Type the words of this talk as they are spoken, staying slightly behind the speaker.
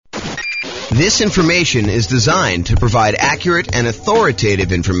This information is designed to provide accurate and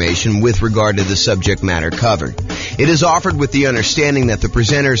authoritative information with regard to the subject matter covered. It is offered with the understanding that the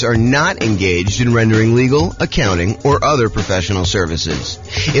presenters are not engaged in rendering legal, accounting, or other professional services.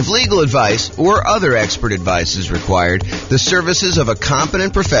 If legal advice or other expert advice is required, the services of a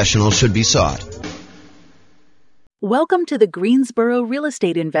competent professional should be sought. Welcome to the Greensboro Real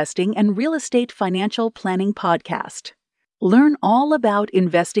Estate Investing and Real Estate Financial Planning Podcast. Learn all about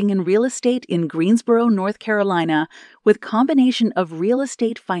investing in real estate in Greensboro, North Carolina, with combination of real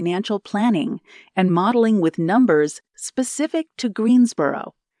estate financial planning and modeling with numbers specific to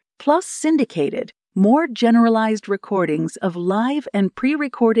Greensboro, plus syndicated, more generalized recordings of live and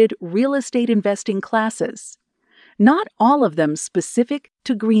pre-recorded real estate investing classes. Not all of them specific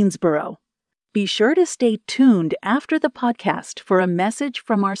to Greensboro. Be sure to stay tuned after the podcast for a message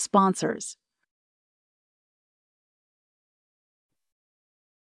from our sponsors.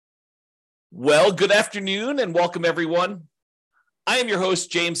 Well, good afternoon and welcome everyone. I am your host,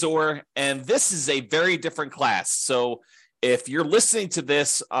 James Orr, and this is a very different class. So if you're listening to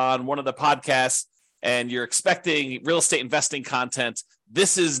this on one of the podcasts and you're expecting real estate investing content,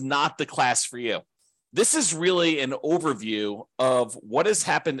 this is not the class for you. This is really an overview of what has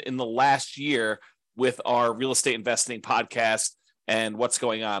happened in the last year with our real estate investing podcast and what's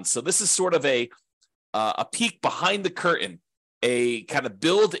going on. So this is sort of a peek behind the curtain, a kind of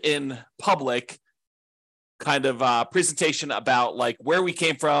build in public kind of presentation about like where we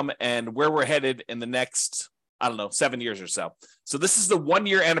came from and where we're headed in the next, 7 years or so. So this is the 1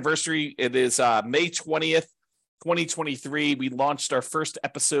 year anniversary. It is May 20th, 2023. We launched our first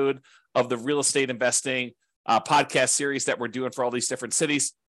episode of the real estate investing podcast series that we're doing for all these different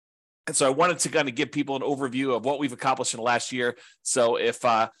cities. And so I wanted to kind of give people an overview of what we've accomplished in the last year. So if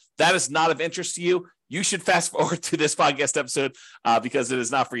that is not of interest to you, you should fast forward to this podcast episode because it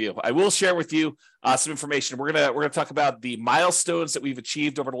is not for you. I will share with you some information. We're gonna talk about the milestones that we've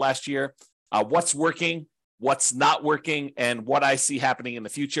achieved over the last year, what's working, what's not working, and what I see happening in the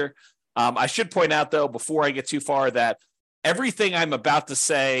future. I should point out, though, before I get too far, that everything I'm about to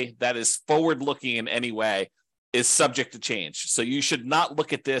say that is forward-looking in any way is subject to change. So you should not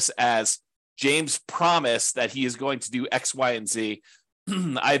look at this as James promised that he is going to do X, Y, and Z.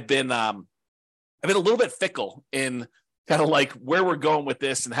 I've been a little bit fickle in kind of like where we're going with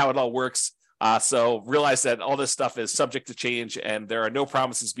this and how it all works. So realize that all this stuff is subject to change and there are no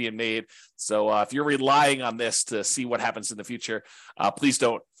promises being made. So if you're relying on this to see what happens in the future, please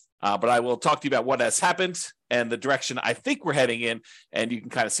don't. But I will talk to you about what has happened and the direction I think we're heading in, and you can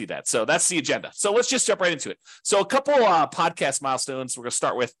kind of see that. So that's the agenda. So let's just jump right into it. So a couple podcast milestones we're going to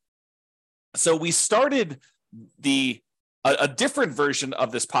start with. So we started a different version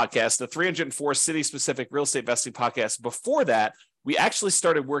of this podcast, the 304 city-specific real estate investing podcast. Before that, we actually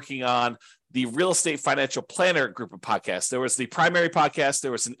started working on the Real Estate Financial Planner group of podcasts. There was the primary podcast.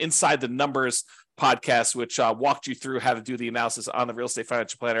 There was an Inside the Numbers podcast, which walked you through how to do the analysis on the Real Estate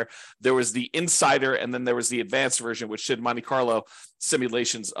Financial Planner. There was the Insider, and then there was the advanced version, which did Monte Carlo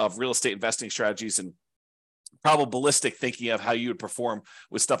simulations of real estate investing strategies and probabilistic thinking of how you would perform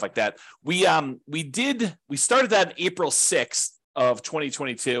with stuff like that. We started that April 6th of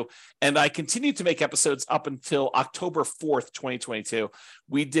 2022, and I continued to make episodes up until October 4th, 2022.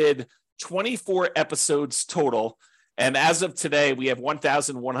 We did 24 episodes total, and as of today, we have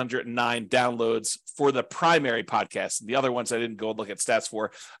 1,109 downloads for the primary podcast. And the other ones I didn't go look at stats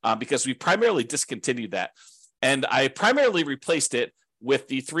for because we primarily discontinued that. And I primarily replaced it with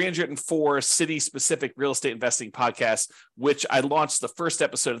the 304 city-specific real estate investing podcast, which I launched the first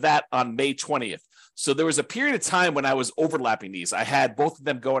episode of that on May 20th. So there was a period of time when I was overlapping these. I had both of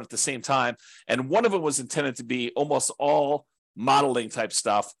them going at the same time, and one of them was intended to be almost all modeling type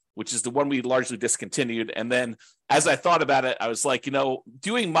stuff, which is the one we largely discontinued. And then as I thought about it, I was like,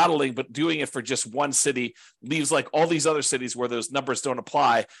 doing modeling, but doing it for just one city leaves like all these other cities where those numbers don't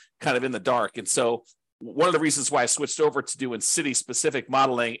apply kind of in the dark. And so one of the reasons why I switched over to doing city-specific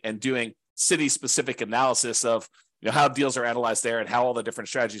modeling and doing city-specific analysis of how deals are analyzed there and how all the different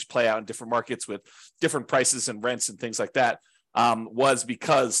strategies play out in different markets with different prices and rents and things like that was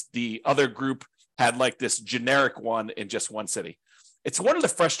because the other group had like this generic one in just one city. It's one of the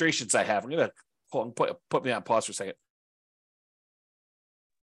frustrations I have. I'm going to put me on pause for a second.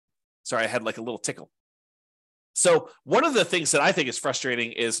 Sorry, I had like a little tickle. So one of the things that I think is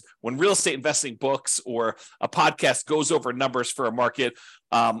frustrating is when real estate investing books or a podcast goes over numbers for a market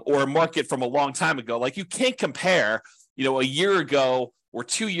or a market from a long time ago. Like you can't compare, a year ago or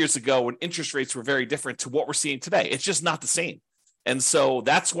 2 years ago when interest rates were very different to what we're seeing today. It's just not the same. And so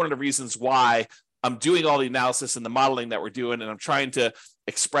that's one of the reasons why I'm doing all the analysis and the modeling that we're doing. And I'm trying to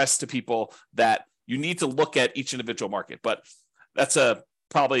express to people that you need to look at each individual market. But that's a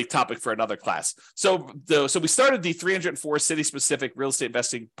probably topic for another class. So we started the 304 city-specific real estate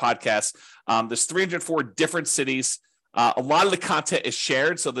investing podcast. There's 304 different cities. A lot of the content is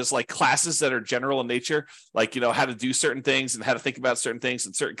shared. So there's like classes that are general in nature, like, how to do certain things and how to think about certain things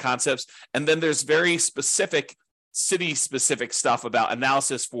and certain concepts. And then there's very specific city-specific stuff about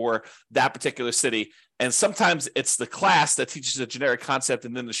analysis for that particular city. And sometimes it's the class that teaches a generic concept,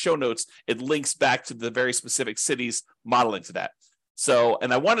 and then the show notes, it links back to the very specific cities modeling to that. So,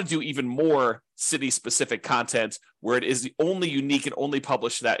 and I want to do even more city-specific content where it is the only unique and only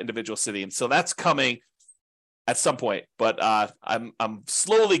published to that individual city. And so that's coming at some point, but I'm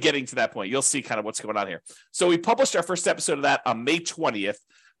slowly getting to that point. You'll see kind of what's going on here. So we published our first episode of that on May 20th,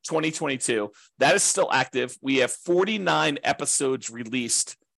 2022. That is still active. We have 49 episodes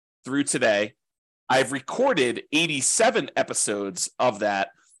released through today. I've recorded 87 episodes of that.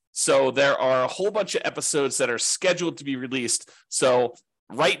 So there are a whole bunch of episodes that are scheduled to be released. So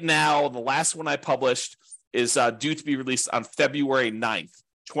right now, the last one I published is due to be released on February 9th,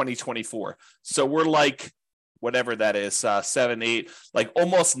 2024. So we're like, whatever that is, 7, 8, like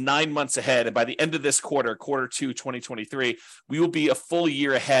almost 9 months ahead. And by the end of this quarter 2, 2023, we will be a full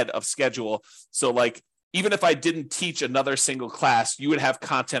year ahead of schedule. So like, even if I didn't teach another single class, you would have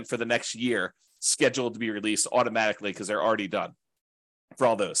content for the next year scheduled to be released automatically because they're already done for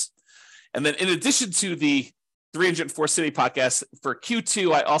all those. And then in addition to the 304 City podcast, for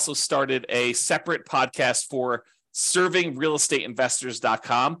Q2, I also started a separate podcast for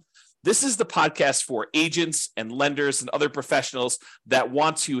servingrealestateinvestors.com. This is the podcast for agents and lenders and other professionals that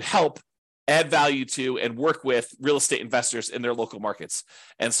want to help add value to and work with real estate investors in their local markets.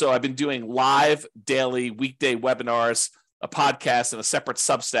 And so I've been doing live daily weekday webinars, a podcast, and a separate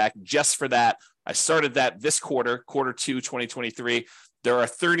Substack just for that. I started that this quarter 2, 2023. There are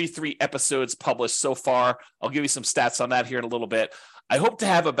 33 episodes published so far. I'll give you some stats on that here in a little bit. I hope to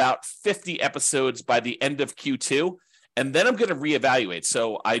have about 50 episodes by the end of Q2. And then I'm going to reevaluate.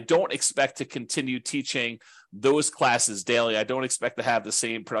 So I don't expect to continue teaching those classes daily. I don't expect to have the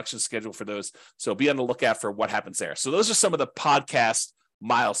same production schedule for those. So be on the lookout for what happens there. So those are some of the podcast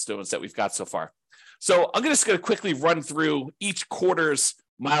milestones that we've got so far. So I'm just going to quickly run through each quarter's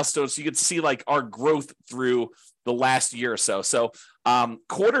milestones so you can see like our growth through the last year or so. So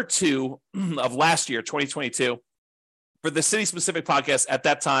quarter 2 of last year, 2022, for the city-specific podcast at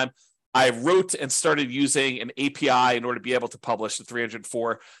that time, I wrote and started using an API in order to be able to publish the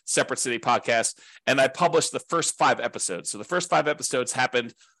 304 separate city podcasts. And I published the first 5 episodes. So the first 5 episodes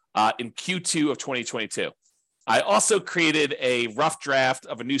happened in Q2 of 2022. I also created a rough draft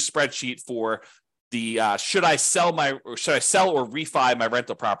of a new spreadsheet for the should I sell or refi my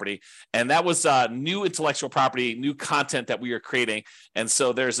rental property? And that was new intellectual property, new content that we are creating. And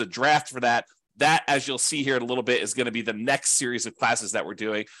so there's a draft for that. That, as you'll see here in a little bit, is going to be the next series of classes that we're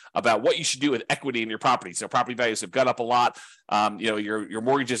doing about what you should do with equity in your property. So property values have gone up a lot. Your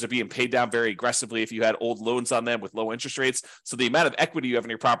mortgages are being paid down very aggressively if you had old loans on them with low interest rates. So the amount of equity you have in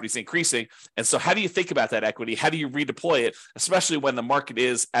your property is increasing. And so how do you think about that equity? How do you redeploy it, especially when the market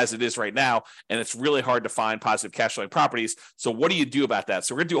is as it is right now, and it's really hard to find positive cash flowing properties? So what do you do about that?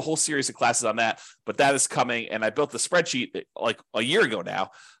 So we're going to do a whole series of classes on that, but that is coming. And I built the spreadsheet like a year ago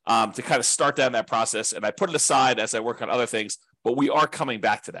now to kind of start down that process. And I put it aside as I work on other things, but we are coming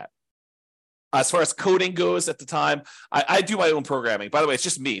back to that. As far as coding goes at the time, I do my own programming. By the way, it's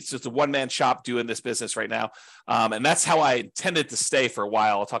just me. It's just a one-man shop doing this business right now. And that's how I intended to stay for a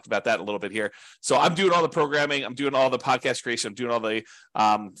while. I'll talk about that a little bit here. So I'm doing all the programming. I'm doing all the podcast creation. I'm doing all the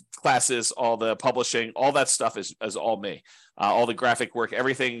classes, all the publishing, all that stuff is all me. All the graphic work,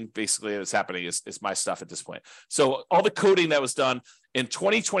 everything basically that's happening is my stuff at this point. So all the coding that was done in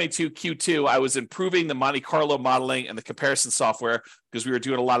 2022 Q2, I was improving the Monte Carlo modeling and the comparison software because we were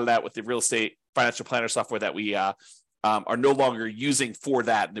doing a lot of that with the real estate financial planner software that we are no longer using for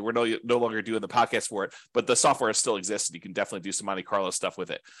that. We're no longer doing the podcast for it, but the software still exists, and you can definitely do some Monte Carlo stuff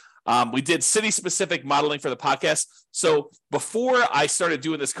with it. We did city-specific modeling for the podcast. So before I started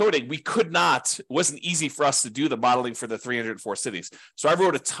doing this coding, it wasn't easy for us to do the modeling for the 304 cities. So I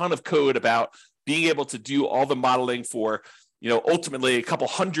wrote a ton of code about being able to do all the modeling for, ultimately a couple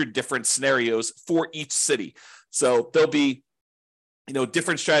hundred different scenarios for each city. So there'll be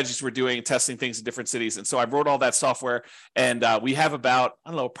different strategies we're doing, testing things in different cities. And so I wrote all that software, and we have about,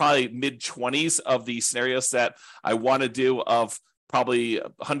 probably mid-20s of the scenarios that I want to do, of probably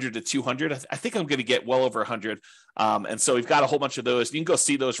 100 to 200. I think I'm going to get well over 100. And so we've got a whole bunch of those. You can go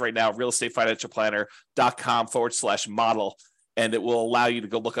see those right now, realestatefinancialplanner.com/model. And it will allow you to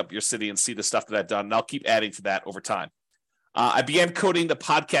go look up your city and see the stuff that I've done. And I'll keep adding to that over time. I began coding the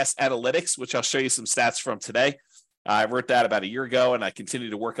podcast analytics, which I'll show you some stats from today. I wrote that about a year ago, and I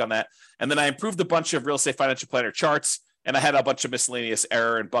continue to work on that. And then I improved a bunch of Real Estate Financial Planner charts, and I had a bunch of miscellaneous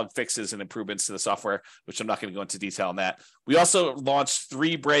error and bug fixes and improvements to the software, which I'm not going to go into detail on that. We also launched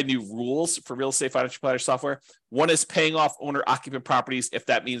 3 brand new rules for Real Estate Financial Planner software. One is paying off owner-occupant properties if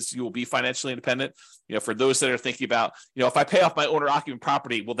that means you will be financially independent. For those that are thinking about, if I pay off my owner-occupant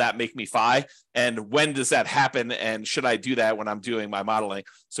property, will that make me FI? And when does that happen? And should I do that when I'm doing my modeling?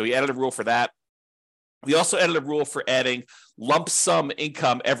 So we added a rule for that. We also added a rule for adding lump sum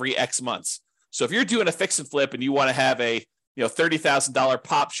income every X months. So if you're doing a fix and flip and you want to have a $30,000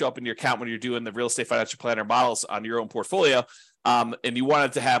 pop show up in your account when you're doing the Real Estate Financial Planner models on your own portfolio, and you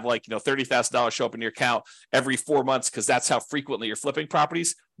wanted to have $30,000 show up in your account every 4 months because that's how frequently you're flipping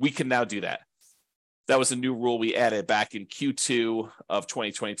properties, we can now do that. That was a new rule we added back in Q2 of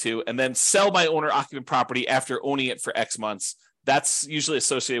 2022. And then sell my owner-occupant property after owning it for X months. That's usually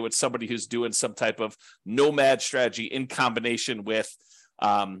associated with somebody who's doing some type of nomad strategy in combination with,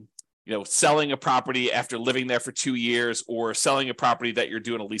 selling a property after living there for 2 years, or selling a property that you're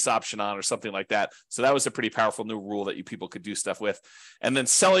doing a lease option on or something like that. So that was a pretty powerful new rule that people could do stuff with. And then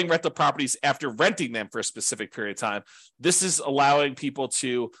selling rental properties after renting them for a specific period of time. This is allowing people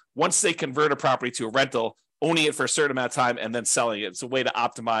to, once they convert a property to a rental, owning it for a certain amount of time and then selling it. It's a way to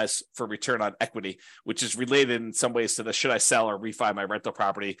optimize for return on equity, which is related in some ways to the should I sell or refi my rental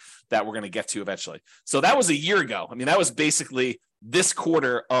property that we're going to get to eventually. So that was a year ago. That was basically this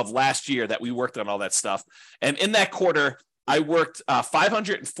quarter of last year that we worked on all that stuff. And in that quarter, I worked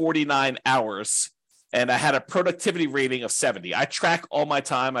 549 hours and I had a productivity rating of 70. I track all my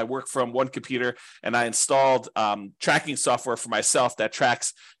time. I work from one computer, and I installed tracking software for myself that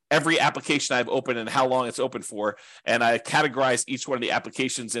tracks every application I've opened and how long it's open for. And I categorize each one of the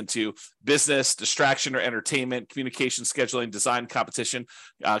applications into business, distraction or entertainment, communication, scheduling, design, composition,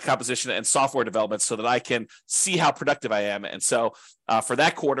 and software development so that I can see how productive I am. And so for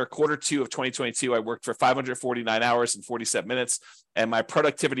that quarter 2 of 2022, I worked for 549 hours and 47 minutes, and my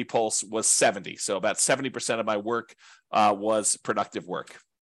productivity pulse was 70. So about 70% of my work was productive work.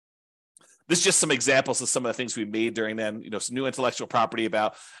 This is just some examples of some of the things we made during then, some new intellectual property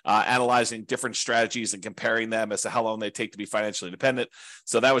about analyzing different strategies and comparing them as to how long they take to be financially independent.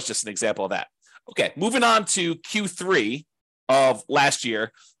 So that was just an example of that. Okay, moving on to Q3 of last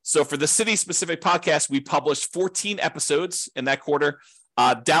year. So for the City Specific podcast, we published 14 episodes in that quarter.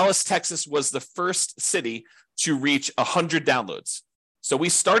 Dallas, Texas was the first city to reach 100 downloads. So we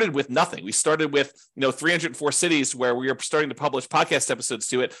started with nothing. We started with 304 cities where we were starting to publish podcast episodes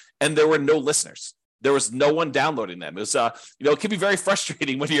to it, and there were no listeners. There was no one downloading them. It was, it can be very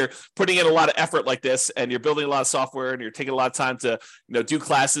frustrating when you're putting in a lot of effort like this, and you're building a lot of software, and you're taking a lot of time to, do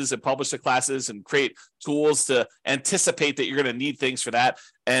classes and publish the classes and create tools to anticipate that you're going to need things for that,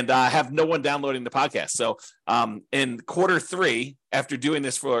 and have no one downloading the podcast. So in quarter 3, after doing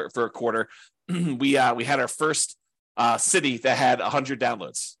this for a quarter, we had our first city that had 100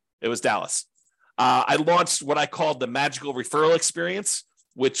 downloads. It was Dallas. I launched what I called the magical referral experience,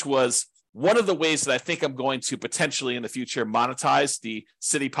 which was one of the ways that I think I'm going to potentially in the future monetize the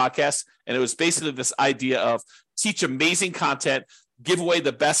City podcast. And it was basically this idea of teach amazing content, give away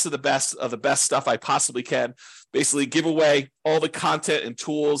the best of the best of the best stuff I possibly can, basically give away all the content and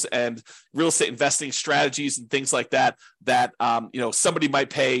tools and real estate investing strategies and things like that, somebody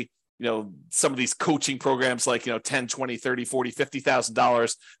might pay some of these coaching programs like, 10, 20, 30, 40,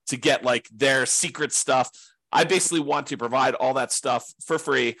 $50,000 to get like their secret stuff. I basically want to provide all that stuff for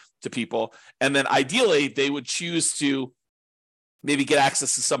free to people. And then ideally they would choose to maybe get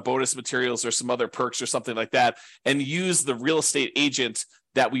access to some bonus materials or some other perks or something like that, and use the real estate agent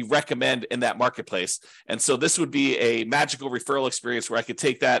that we recommend in that marketplace. And so this would be a magical referral experience where I could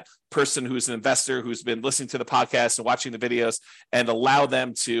take that person who's an investor who's been listening to the podcast and watching the videos and allow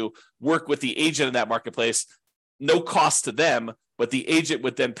them to work with the agent in that marketplace, no cost to them, but the agent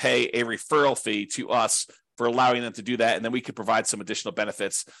would then pay a referral fee to us for allowing them to do that. And then we could provide some additional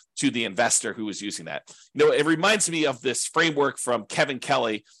benefits to the investor who is using that. It reminds me of this framework from Kevin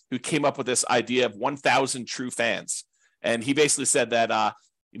Kelly, who came up with this idea of 1,000 true fans. And he basically said that,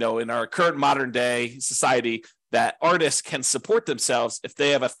 in our current modern day society, that artists can support themselves if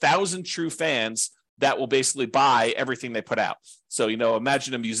they have 1,000 true fans that will basically buy everything they put out. So,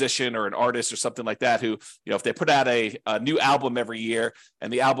 imagine a musician or an artist or something like that who, if they put out a new album every year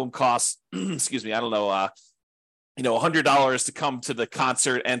and the album costs, $100 to come to the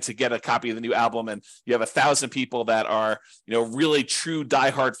concert and to get a copy of the new album. And you have 1,000 people that are, really true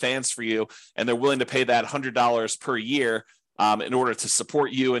diehard fans for you, and they're willing to pay that $100 per year in order to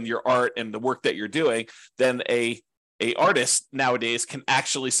support you and your art and the work that you're doing. Then a a artist nowadays can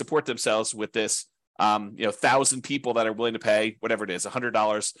actually support themselves with this 1,000 people that are willing to pay whatever it is,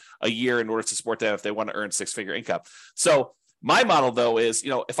 $100 a year in order to support them if they want to earn six-figure income. So my model, though, is,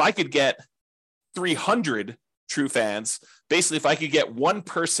 if I could get 300 true fans, basically, if I could get one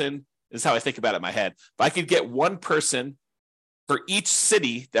person, this is how I think about it in my head. If I could get one person for each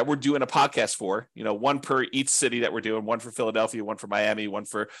city that we're doing a podcast for, one per each city that we're doing, one for Philadelphia, one for Miami, one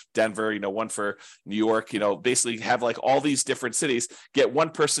for Denver, one for New York, basically have like all these different cities, get one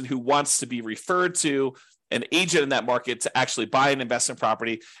person who wants to be referred to an agent in that market to actually buy an investment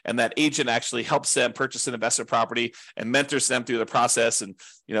property. And that agent actually helps them purchase an investment property and mentors them through the process. And,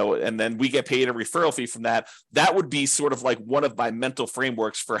 and then we get paid a referral fee from that. That would be sort of like one of my mental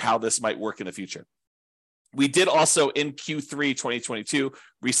frameworks for how this might work in the future. We did also in Q3 2022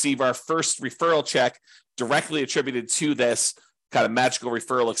 receive our first referral check directly attributed to this kind of magical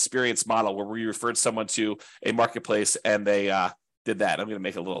referral experience model where we referred someone to a marketplace and they did that. I'm going to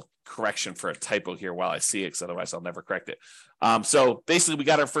make a little correction for a typo here while I see it, because otherwise I'll never correct it. So basically we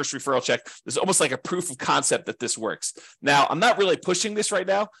got our first referral check. It's almost like a proof of concept that this works. Now, I'm not really pushing this right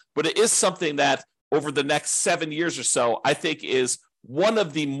now, but it is something that over the next 7 years or so, I think is one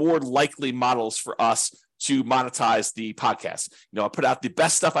of the more likely models for us to monetize the podcast. I put out the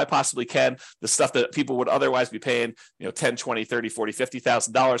best stuff I possibly can, the stuff that people would otherwise be paying, $10, $20, $30, $40,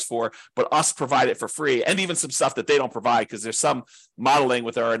 $50,000 for, but us provide it for free, and even some stuff that they don't provide, because there's some modeling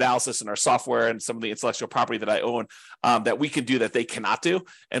with our analysis and our software and some of the intellectual property that I own that we can do that they cannot do.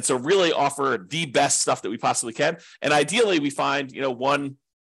 And so really offer the best stuff that we possibly can. And ideally we find, one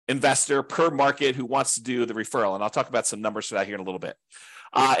investor per market who wants to do the referral. And I'll talk about some numbers for that here in a little bit.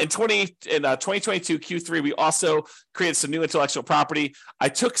 In 2022 Q3, we also created some new intellectual property. I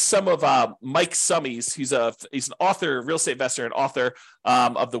took some of Mike Summey's. He's an author, real estate investor, and author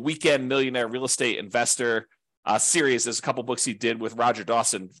of the Weekend Millionaire Real Estate Investor series. There's a couple books he did with Roger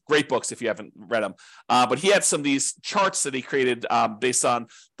Dawson. Great books if you haven't read them. But he had some of these charts that he created based on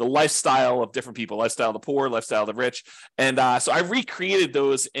the lifestyle of different people, lifestyle of the poor, lifestyle of the rich. And so I recreated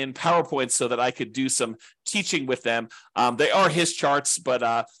those in PowerPoint so that I could do some teaching with them. They are his charts,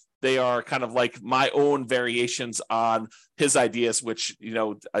 but they are kind of like my own variations on his ideas, which,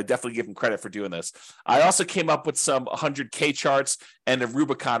 I definitely give him credit for doing this. I also came up with some 100K charts and a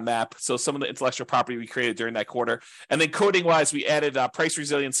Rubicon map. So some of the intellectual property we created during that quarter. And then coding wise, we added price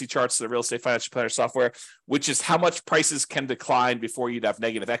resiliency charts to the Real Estate Financial Planner software, which is how much prices can decline before you'd have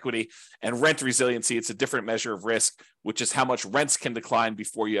negative equity, and rent resiliency. It's a different measure of risk, which is how much rents can decline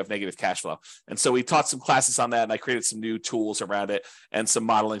before you have negative cash flow. And so we taught some classes on that, and I created some new tools around it and some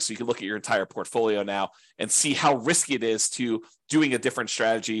modeling. So you can look at your entire portfolio now and see how risky it is to doing a different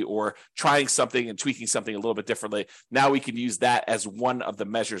strategy or trying something and tweaking something a little bit differently. Now we can use that as one of the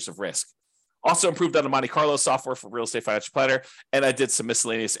measures of risk. Also improved on the Monte Carlo software for Real Estate Financial Planner, and I did some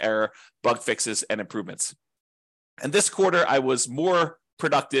miscellaneous error, bug fixes, and improvements. And this quarter, I was more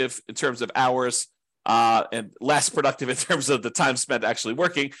productive in terms of hours and less productive in terms of the time spent actually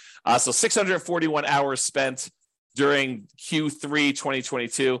working. So 641 hours spent during Q3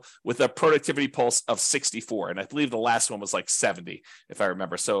 2022 with a productivity pulse of 64. And I believe the last one was like 70, if I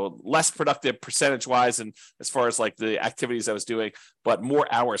remember. So less productive percentage-wise and as far as like the activities I was doing, but more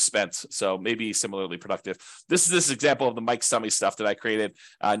hours spent. So maybe similarly productive. This is this example of the Mike Summey stuff that I created.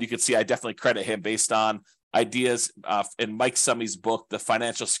 And you can see I definitely credit him based on ideas in Mike Summey's book, The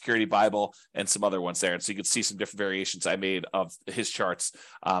Financial Security Bible, and some other ones there. And so you can see some different variations I made of his charts.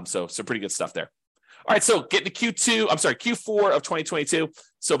 So some pretty good stuff there. All right, so getting to Q4 of 2022.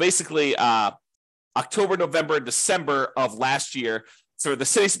 So basically October, November, and December of last year. So the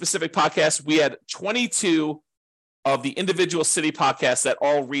city-specific podcast, we had 22 of the individual city podcasts that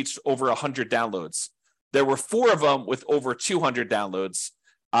all reached over 100 downloads. There were 4 of them with over 200 downloads.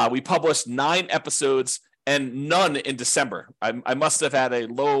 We published 9 episodes and none in December. I must have had a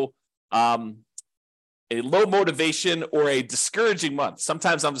low motivation or a discouraging month.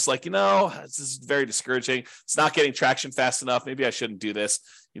 Sometimes I'm just like, this is very discouraging. It's not getting traction fast enough. Maybe I shouldn't do this.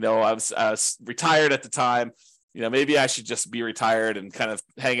 I was retired at the time. Maybe I should just be retired and kind of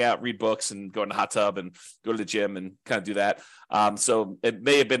hang out, read books, and go in the hot tub and go to the gym and kind of do that. So it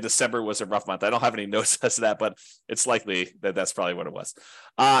may have been December was a rough month. I don't have any notes as to that, but it's likely that that's probably what it was.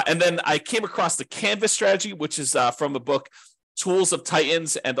 And then I came across the Canvas strategy, which is from the book Tools of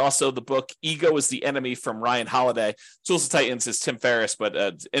Titans, and also the book Ego is the Enemy from Ryan Holiday. Tools of Titans is Tim Ferriss, but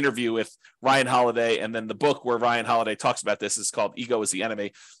an interview with Ryan Holiday. And then the book where Ryan Holiday talks about this is called Ego is the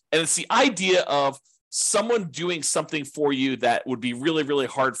Enemy. And it's the idea of someone doing something for you that would be really, really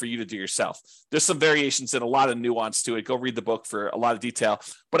hard for you to do yourself. There's some variations and a lot of nuance to it. Go read the book for a lot of detail.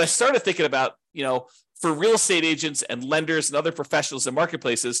 But I started thinking about, for real estate agents and lenders and other professionals and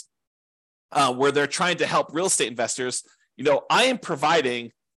marketplaces where they're trying to help real estate investors, I am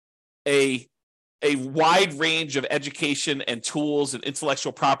providing a wide range of education and tools and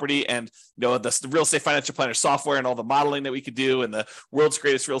intellectual property and the real estate financial planner software and all the modeling that we could do and the world's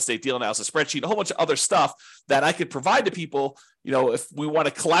greatest real estate deal analysis spreadsheet, a whole bunch of other stuff that I could provide to people, if we want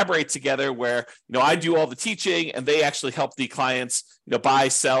to collaborate together where, I do all the teaching and they actually help the clients, buy,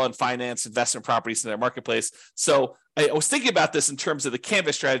 sell, and finance investment properties in their marketplace. So I was thinking about this in terms of the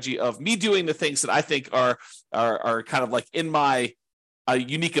Canvas strategy of me doing the things that I think are kind of like in my a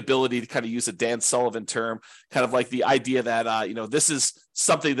unique ability to kind of use a Dan Sullivan term, kind of like the idea that, this is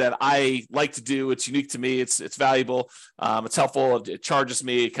something that I like to do. It's unique to me. It's valuable. It's helpful. It charges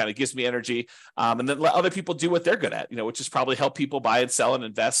me. It kind of gives me energy. And then let other people do what they're good at, which is probably help people buy and sell and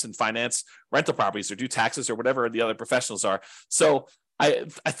invest and finance rental properties or do taxes or whatever the other professionals are. So I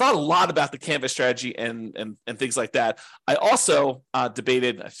thought a lot about the Canvas strategy and things like that. I also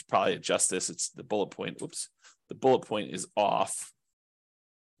debated, I should probably adjust this. It's the bullet point. Whoops. The bullet point is off.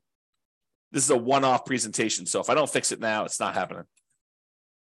 This is a one-off presentation, so if I don't fix it now, it's not happening.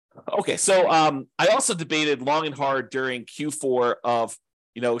 Okay, so I also debated long and hard during Q4 of,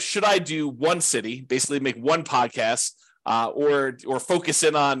 should I do one city, basically make one podcast, or focus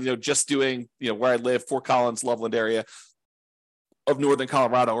in on, just doing, where I live, Fort Collins, Loveland area of Northern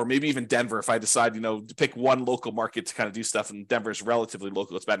Colorado, or maybe even Denver if I decide, to pick one local market to kind of do stuff, and Denver is relatively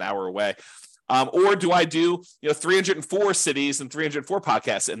local. It's about an hour away. Or do I do, 304 cities and 304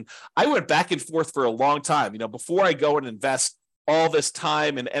 podcasts? And I went back and forth for a long time, before I go and invest all this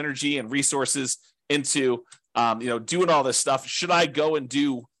time and energy and resources into, doing all this stuff. Should I go and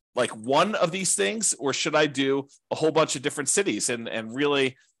do like one of these things, or should I do a whole bunch of different cities and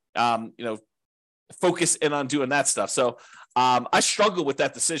really, focus in on doing that stuff? So I struggled with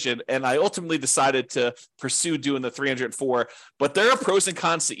that decision, and I ultimately decided to pursue doing the 304. But there are pros and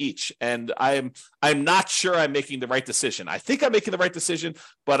cons to each, and I'm not sure I'm making the right decision. I think I'm making the right decision,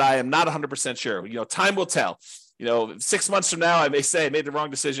 but I am not 100% sure. Time will tell. 6 months from now, I may say I made the wrong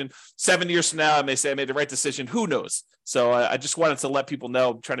decision. 7 years from now, I may say I made the right decision. Who knows? So I just wanted to let people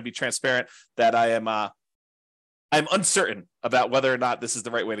know, trying to be transparent, that I'm uncertain about whether or not this is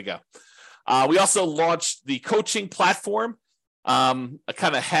the right way to go. We also launched the coaching platform. I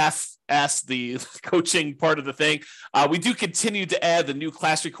kind of half-assed the coaching part of the thing. We do continue to add the new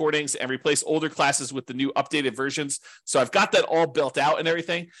class recordings and replace older classes with the new updated versions. So I've got that all built out and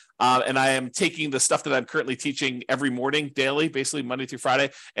everything. And I am taking the stuff that I'm currently teaching every morning, daily, basically Monday through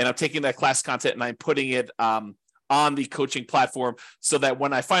Friday. And I'm taking that class content and I'm putting it on the coaching platform, so that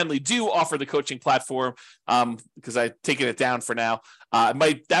when I finally do offer the coaching platform, because I've taken it down for now,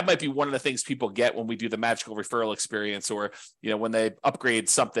 that might be one of the things people get when we do the magical referral experience, or when they upgrade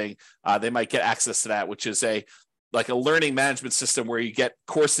something, they might get access to that, which is like a learning management system where you get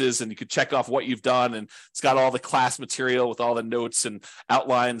courses and you can check off what you've done, and it's got all the class material with all the notes and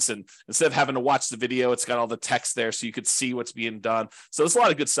outlines, and instead of having to watch the video, it's got all the text there so you could see what's being done. So there's a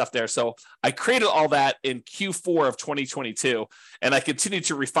lot of good stuff there. So I created all that in Q4 of 2022, and I continue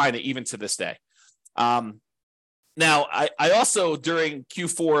to refine it even to this day. Now, I also, during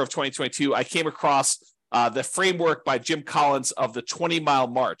Q4 of 2022, I came across the framework by Jim Collins of the 20-mile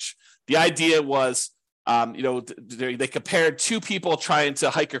march. The idea was, they compared two people trying to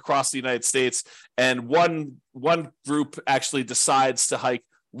hike across the United States, and one group actually decides to hike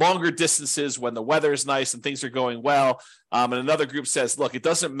longer distances when the weather is nice and things are going well. And another group says, look, it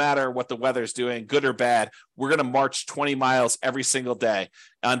doesn't matter what the weather is doing, good or bad. We're going to march 20 miles every single day.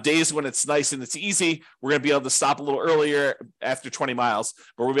 On days when it's nice and it's easy, we're going to be able to stop a little earlier after 20 miles,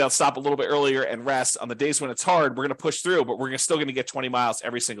 but we'll be able to stop a little bit earlier and rest. On the days when it's hard, we're going to push through, but we're still going to get 20 miles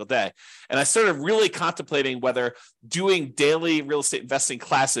every single day. And I started really contemplating whether doing daily real estate investing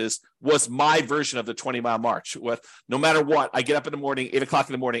classes was my version of the 20-mile march. With no matter what, I get up in the morning, 8 o'clock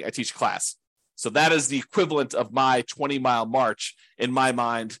in the morning, I teach a class. So that is the equivalent of my 20-mile march in my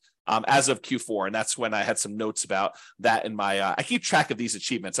mind as of Q4. And that's when I had some notes about that in my, I keep track of these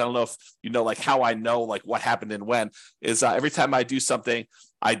achievements. I don't know if like how I know like what happened and when is every time I do something,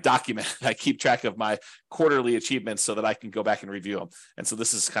 I document, I keep track of my quarterly achievements so that I can go back and review them. And so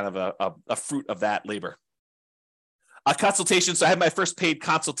this is kind of a fruit of that labor. A consultation. So I had my first paid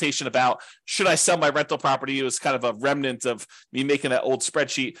consultation about should I sell my rental property. It was kind of a remnant of me making that old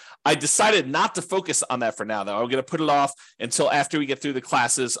spreadsheet. I decided not to focus on that for now, though. I'm going to put it off until after we get through the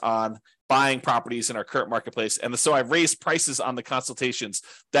classes on buying properties in our current marketplace. And so I raised prices on the consultations.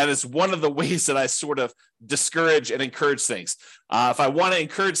 That is one of the ways that I sort of discourage and encourage things. If I want to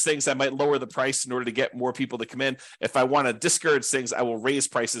encourage things, I might lower the price in order to get more people to come in. If I want to discourage things, I will raise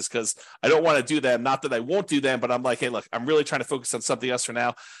prices because I don't want to do them. Not that I won't do them, but I'm like, hey, look, I'm really trying to focus on something else for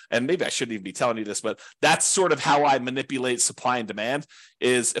now. And maybe I shouldn't even be telling you this, but that's sort of how I manipulate supply and demand.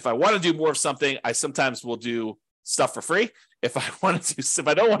 Is if I want to do more of something, I sometimes will do stuff for free. If I don't want to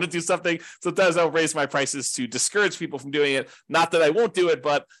do something, sometimes I'll raise my prices to discourage people from doing it. Not that I won't do it,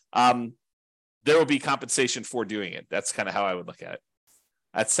 but there will be compensation for doing it. That's kind of how I would look at it.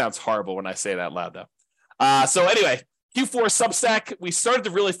 That sounds horrible when I say it out loud, though. So anyway, Q4 Substack, we started to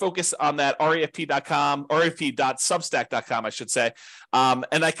really focus on that refp.substack.com, I should say.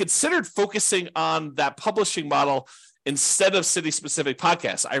 And I considered focusing on that publishing model instead of city-specific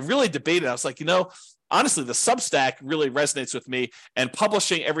podcasts. I really debated. I was like, honestly, the Substack really resonates with me, and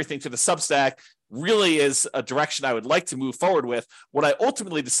publishing everything to the Substack really is a direction I would like to move forward with. What I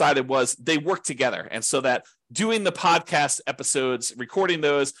ultimately decided was they work together. And so that doing the podcast episodes, recording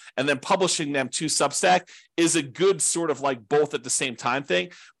those, and then publishing them to Substack is a good sort of like both at the same time thing.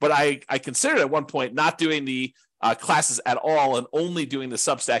 But I considered at one point not doing the classes at all and only doing the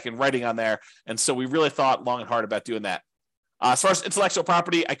Substack and writing on there. And so we really thought long and hard about doing that. As far as intellectual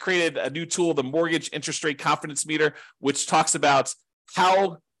property, I created a new tool, the Mortgage Interest Rate Confidence Meter, which talks about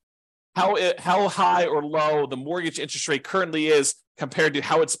how high or low the mortgage interest rate currently is compared to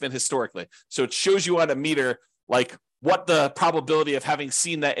how it's been historically. So it shows you on a meter like what the probability of having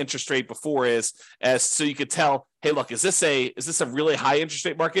seen that interest rate before is, as so you could tell, hey, look, is this a really high interest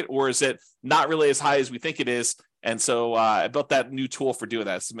rate market, or is it not really as high as we think it is? And so I built that new tool for doing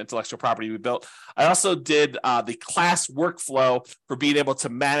that. Some intellectual property we built. I also did the class workflow for being able to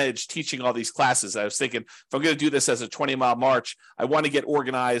manage teaching all these classes. I was thinking, if I'm going to do this as a 20-mile march, I want to get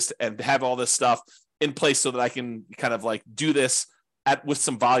organized and have all this stuff in place so that I can kind of like do this with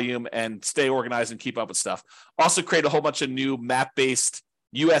some volume and stay organized and keep up with stuff. Also create a whole bunch of new map-based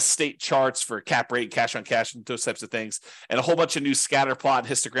U.S. state charts for cap rate, cash on cash, and those types of things, and a whole bunch of new scatter plot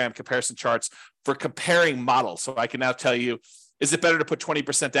and histogram comparison charts for comparing models. So I can now tell you, is it better to put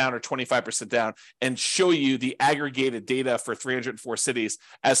 20% down or 25% down, and show you the aggregated data for 304 cities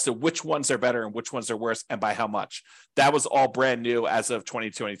as to which ones are better and which ones are worse and by how much. That was all brand new as of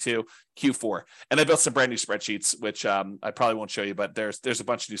 2022 Q4. And I built some brand new spreadsheets, which I probably won't show you, but there's a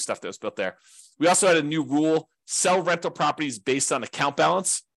bunch of new stuff that was built there. We also had a new rule: sell rental properties based on account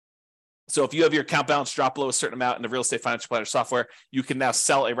balance. So if you have your account balance drop below a certain amount in the real estate financial planner software, you can now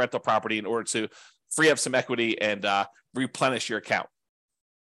sell a rental property in order to free up some equity and replenish your account.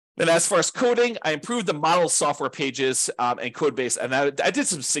 Then as far as coding, I improved the model software pages and code base. And I did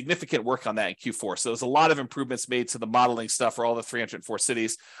some significant work on that in Q4. So there's a lot of improvements made to the modeling stuff for all the 304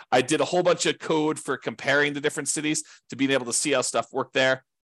 cities. I did a whole bunch of code for comparing the different cities to being able to see how stuff worked there.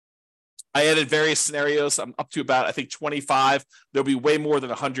 I added various scenarios. I'm up to about, I think, 25. There'll be way more than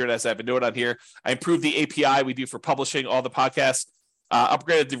 100 as I have a note on here. I improved the API we do for publishing all the podcasts,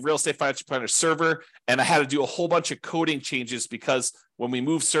 upgraded the Real Estate Financial Planner server, and I had to do a whole bunch of coding changes because when we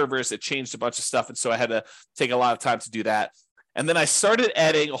moved servers, it changed a bunch of stuff. And so I had to take a lot of time to do that. And then I started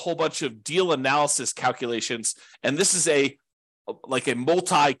adding a whole bunch of deal analysis calculations. And this is a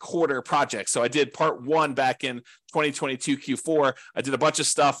multi-quarter project. So I did part one back in 2022 Q4. I did a bunch of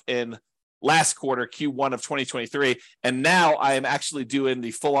stuff in last quarter, Q1 of 2023. And now I am actually doing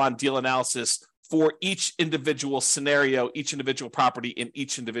the full-on deal analysis for each individual scenario, each individual property in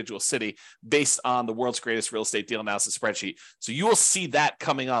each individual city based on the world's greatest real estate deal analysis spreadsheet. So you will see that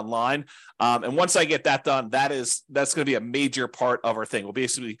coming online. And once I get that done, that's going to be a major part of our thing. We'll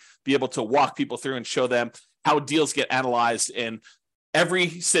basically be able to walk people through and show them how deals get analyzed in every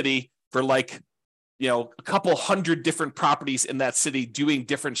city for a couple hundred different properties in that city doing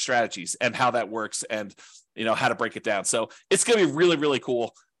different strategies and how that works and, how to break it down. So it's going to be really, really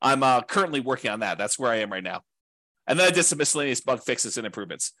cool. I'm currently working on that. That's where I am right now. And then I did some miscellaneous bug fixes and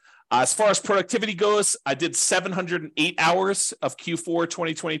improvements. As far as productivity goes, I did 708 hours of Q4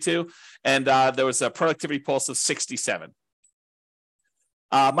 2022, and there was a productivity pulse of 67.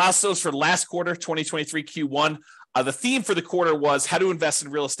 Milestones for last quarter, 2023 Q1. The theme for the quarter was how to invest in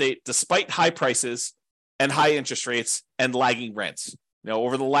real estate despite high prices and high interest rates and lagging rents.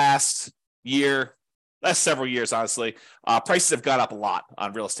 Over the last several years, honestly, prices have gone up a lot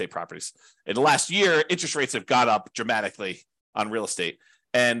on real estate properties. In the last year, interest rates have gone up dramatically on real estate,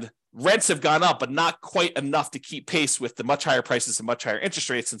 and rents have gone up, but not quite enough to keep pace with the much higher prices and much higher interest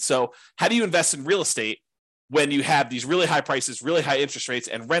rates. And so how do you invest in real estate when you have these really high prices, really high interest rates,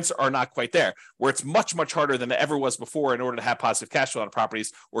 and rents are not quite there, where it's much, much harder than it ever was before in order to have positive cash flow on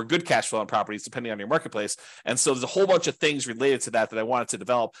properties or good cash flow on properties, depending on your marketplace. And so there's a whole bunch of things related to that I wanted to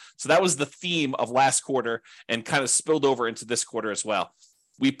develop. So that was the theme of last quarter and kind of spilled over into this quarter as well.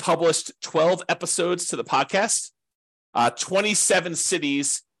 We published 12 episodes to the podcast. 27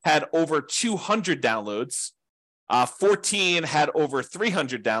 cities had over 200 downloads. 14 had over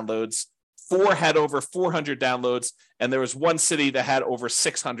 300 downloads. 4 had over 400 downloads, and there was one city that had over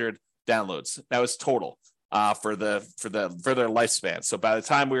 600 downloads. That was total for their lifespan. So by the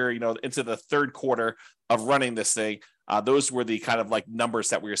time we were into the third quarter of running this thing, those were the kind of like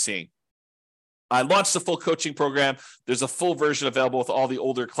numbers that we were seeing. I launched the full coaching program. There's a full version available with all the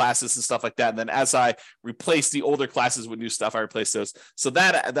older classes and stuff like that. And then as I replace the older classes with new stuff, I replace those. So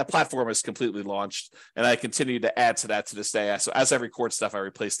that platform is completely launched, and I continue to add to that to this day. So as I record stuff, I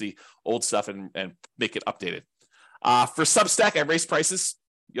replace the old stuff and make it updated. For Substack, I raised prices.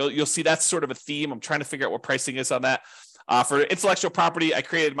 You'll see that's sort of a theme. I'm trying to figure out what pricing is on that. For intellectual property, I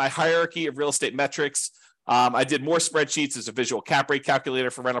created my hierarchy of real estate metrics. I did more spreadsheets. There's a visual cap rate calculator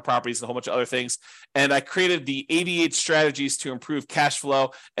for rental properties and a whole bunch of other things. And I created the 88 strategies to improve cash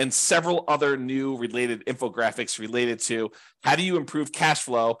flow and several other new related infographics related to how do you improve cash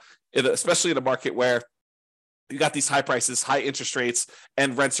flow, especially in a market where you got these high prices, high interest rates,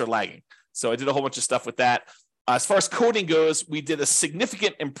 and rents are lagging. So I did a whole bunch of stuff with that. As far as coding goes, we did a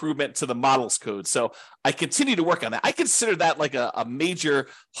significant improvement to the models code. So I continue to work on that. I consider that like a major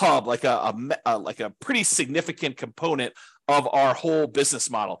hub, like a pretty significant component of our whole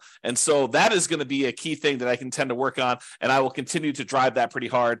business model. And so that is going to be a key thing that I can tend to work on, and I will continue to drive that pretty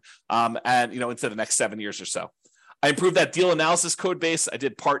hard and into the next 7 years or so. I improved that deal analysis code base. I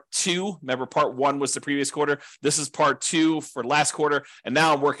did part 2. Remember, part 1 was the previous quarter. This is part 2 for last quarter. And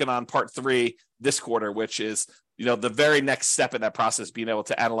now I'm working on part 3 this quarter, which is, the very next step in that process, being able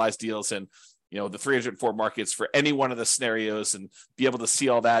to analyze deals and, the 304 markets for any one of the scenarios and be able to see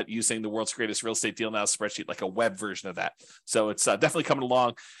all that using the world's greatest real estate deal analysis spreadsheet, like a web version of that. So it's definitely coming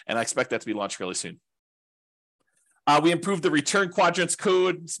along, and I expect that to be launched really soon. We improved the return quadrants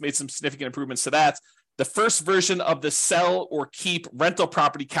code. It's made some significant improvements to that. The first version of the sell or keep rental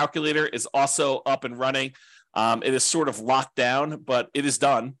property calculator is also up and running. It is sort of locked down, but it is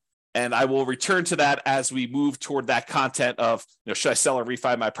done. And I will return to that as we move toward that content of, should I sell or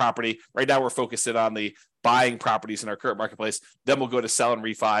refi my property? Right now, we're focusing on the buying properties in our current marketplace. Then we'll go to sell and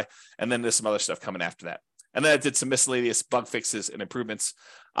refi. And then there's some other stuff coming after that. And then I did some miscellaneous bug fixes and improvements.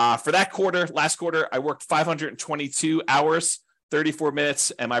 For that quarter, last quarter, I worked 522 hours, 34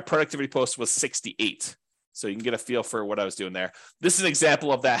 minutes, and my productivity post was 68. So you can get a feel for what I was doing there. This is an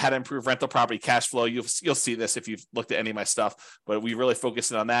example of that, how to improve rental property cash flow. You'll see this if you've looked at any of my stuff, but we really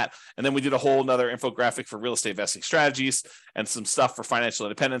focused on that. And then we did a whole nother infographic for real estate investing strategies and some stuff for financial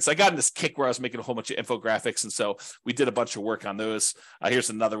independence. I got in this kick where I was making a whole bunch of infographics, and so we did a bunch of work on those. Here's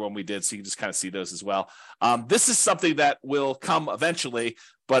another one we did, so you can just kind of see those as well. This is something that will come eventually,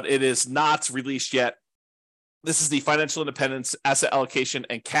 but it is not released yet. This is the financial independence, asset allocation,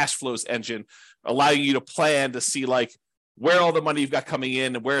 and cash flows engine, allowing you to plan to see like where all the money you've got coming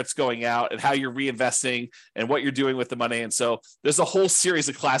in and where it's going out and how you're reinvesting and what you're doing with the money. And so there's a whole series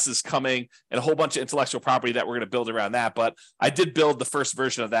of classes coming and a whole bunch of intellectual property that we're going to build around that. But I did build the first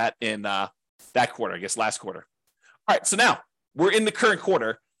version of that in that quarter, I guess last quarter. All right, so now we're in the current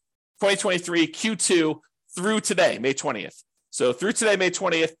quarter, 2023 Q2 through today, May 20th. So through today, May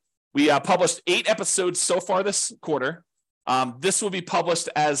 20th, we published 8 episodes so far this quarter. This will be published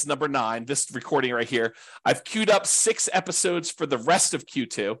as number 9, this recording right here. I've queued up 6 episodes for the rest of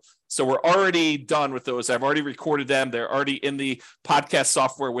Q2. So we're already done with those. I've already recorded them. They're already in the podcast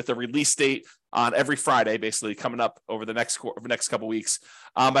software with a release date on every Friday, basically coming up over the next couple weeks.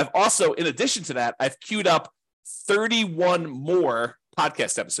 I've also, in addition to that, I've queued up 31 more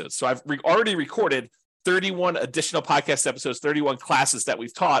podcast episodes. So I've already recorded 31 additional podcast episodes, 31 classes that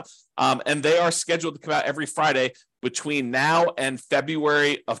we've taught, and they are scheduled to come out every Friday between now and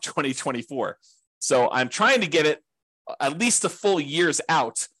February of 2024. So I'm trying to get it at least a full year's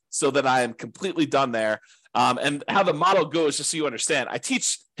out so that I am completely done there. And how the model goes, just so you understand, I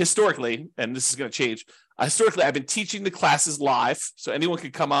teach historically, and this is going to change. Historically, I've been teaching the classes live, so anyone can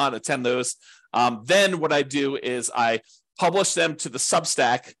come on, attend those. Then what I do is I publish them to the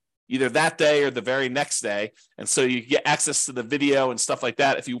Substack either that day or the very next day. And so you get access to the video and stuff like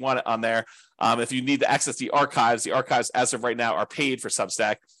that if you want it on there. If you need to access the archives as of right now are paid for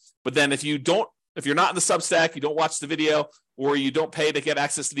Substack. But then if you're not in the Substack, you don't watch the video, or you don't pay to get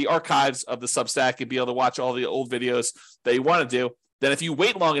access to the archives of the Substack and be able to watch all the old videos that you want to do, then if you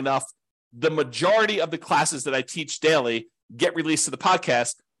wait long enough, the majority of the classes that I teach daily get released to the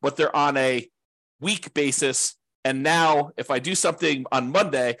podcast, but they're on a week basis. And now if I do something on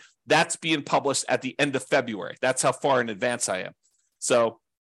Monday, that's being published at the end of February. That's how far in advance I am. So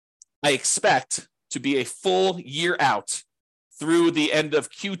I expect to be a full year out through the end of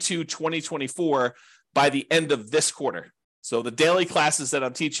Q2 2024 by the end of this quarter. So the daily classes that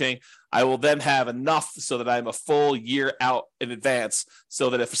I'm teaching, I will then have enough so that I'm a full year out in advance,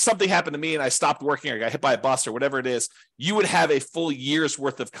 so that if something happened to me and I stopped working or got hit by a bus or whatever it is, you would have a full year's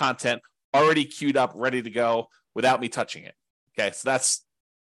worth of content already queued up, ready to go without me touching it. Okay, so that's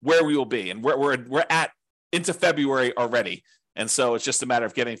where we will be. And we're at into February already. And so it's just a matter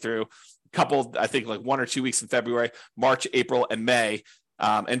of getting through a couple, I think like 1 or 2 weeks in February, March, April, and May,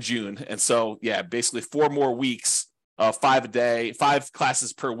 and June. And so, yeah, basically 4 more weeks of 5 a day, 5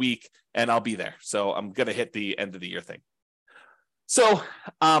 classes per week, and I'll be there. So I'm going to hit the end of the year thing. So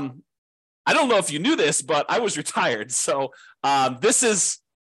I don't know if you knew this, but I was retired. So this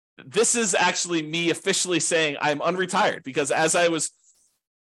is actually me officially saying I'm unretired, because as I was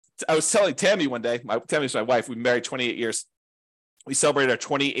telling Tammy one day, Tammy's my wife, we've been married 28 years. We celebrated our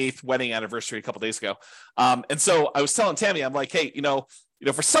 28th wedding anniversary a couple of days ago. And so I was telling Tammy, I'm like, hey,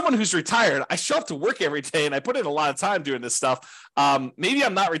 for someone who's retired, I show up to work every day and I put in a lot of time doing this stuff. Maybe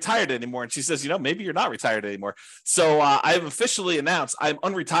I'm not retired anymore. And she says, maybe you're not retired anymore. So I've officially announced I'm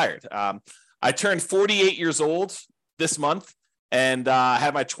unretired. I turned 48 years old this month and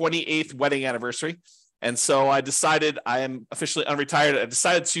had my 28th wedding anniversary. And so I decided I am officially unretired. I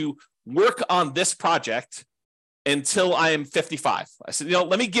decided to work on this project until I am 55. I said,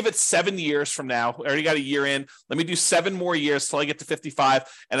 let me give it 7 years from now. I already got a year in. Let me do 7 more years till I get to 55.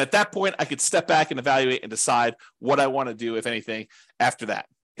 And at that point, I could step back and evaluate and decide what I want to do, if anything, after that.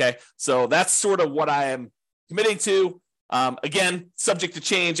 Okay. So that's sort of what I am committing to. Again, subject to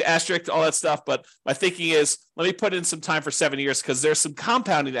change, asterisk, all that stuff. But my thinking is, let me put in some time for 7 years, because there's some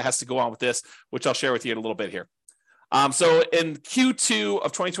compounding that has to go on with this, which I'll share with you in a little bit here. So in Q2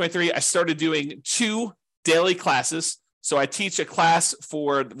 of 2023, I started doing 2 daily classes. So I teach a class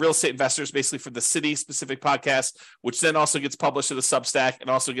for real estate investors, basically for the city specific podcast, which then also gets published to the Substack and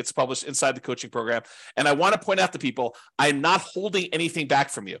also gets published inside the coaching program. And I want to point out to people, I'm not holding anything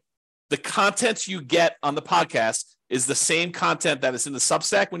back from you. The content you get on the podcast is the same content that is in the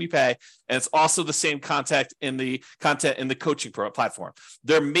Substack when you pay, and it's also the same content in the coaching platform.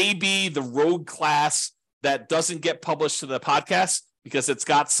 There may be the rogue class that doesn't get published to the podcast because it's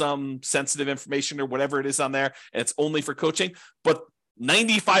got some sensitive information or whatever it is on there, and it's only for coaching. But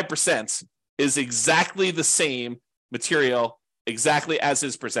 95% is exactly the same material, exactly as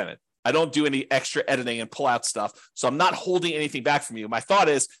is presented. I don't do any extra editing and pull out stuff. So I'm not holding anything back from you. My thought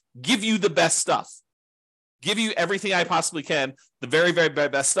is give you the best stuff, give you everything I possibly can, the very, very, very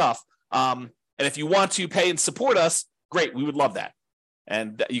best stuff. And if you want to pay and support us, great. We would love that.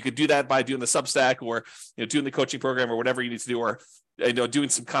 And you could do that by doing the Substack or doing the coaching program or whatever you need to do, or doing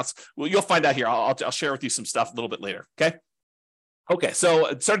some well, you'll find out here. I'll share with you some stuff a little bit later. Okay. So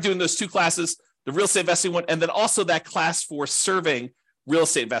I started doing those 2 classes, the real estate investing one, and then also that class for serving real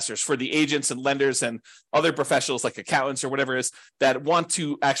estate investors, for the agents and lenders and other professionals like accountants or whatever it is that want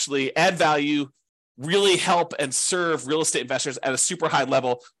to actually add value, really help and serve real estate investors at a super high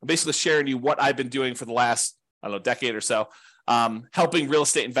level. I'm basically sharing you what I've been doing for the last, decade or so, helping real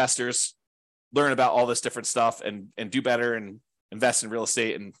estate investors learn about all this different stuff and do better and invest in real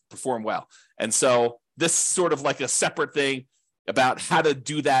estate and perform well. And so this is sort of like a separate thing about how to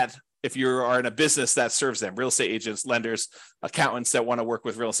do that if you are in a business that serves them, real estate agents, lenders, accountants that want to work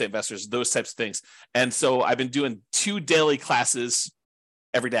with real estate investors, those types of things. And so I've been doing 2 daily classes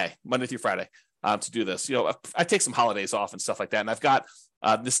every day, Monday through Friday, to do this. I take some holidays off and stuff like that. And I've got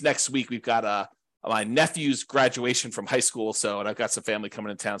this next week, we've got my nephew's graduation from high school. And I've got some family coming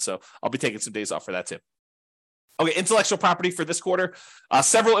in town. So I'll be taking some days off for that too. Okay, intellectual property for this quarter,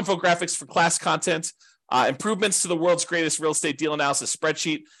 several infographics for class content, improvements to the world's greatest real estate deal analysis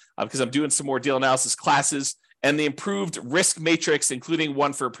spreadsheet, because I'm doing some more deal analysis classes, and the improved risk matrix, including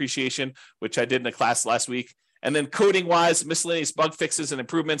one for appreciation, which I did in a class last week. And then coding wise, miscellaneous bug fixes and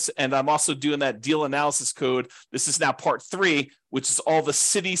improvements. And I'm also doing that deal analysis code. This is now part 3, which is all the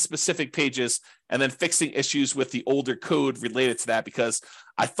city specific pages, and then fixing issues with the older code related to that, because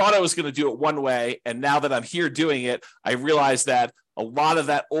I thought I was going to do it one way. And now that I'm here doing it, I realized that a lot of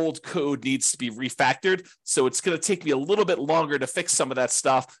that old code needs to be refactored. So it's going to take me a little bit longer to fix some of that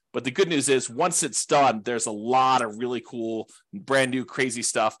stuff. But the good news is once it's done, there's a lot of really cool, brand new, crazy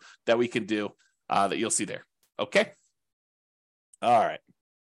stuff that we can do that you'll see there. Okay. All right.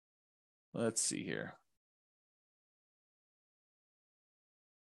 Let's see here.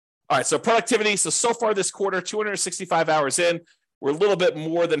 All right, so productivity. So far this quarter, 265 hours in. We're a little bit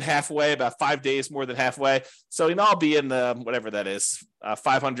more than halfway, about 5 days more than halfway. So, I'll be in the, whatever that is,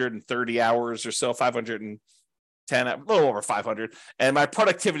 530 hours or so, 510, a little over 500. And my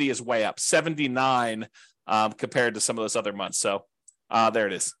productivity is way up, 79 compared to some of those other months. So there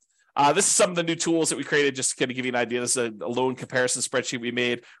it is. This is some of the new tools that we created just to kind of give you an idea. This is a loan comparison spreadsheet we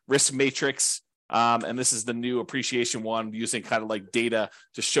made, risk matrix. And this is the new appreciation one using kind of like data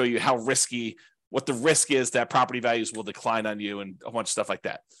to show you how risky, what the risk is that property values will decline on you and a bunch of stuff like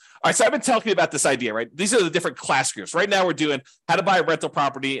that. All right, so I've been talking about this idea, right? These are the different class groups. Right now we're doing how to buy a rental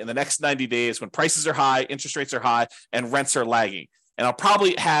property in the next 90 days when prices are high, interest rates are high, and rents are lagging. And I'll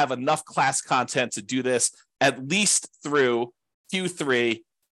probably have enough class content to do this at least through Q3,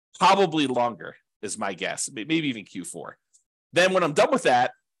 probably longer is my guess, maybe even Q4. Then when I'm done with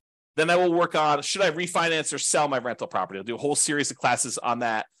that, then I will work on, should I refinance or sell my rental property? I'll do a whole series of classes on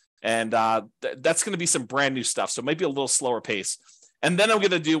that. And that's going to be some brand new stuff. So it might be a little slower pace. And then I'm going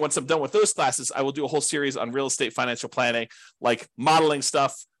to do, once I'm done with those classes, I will do a whole series on real estate financial planning, like modeling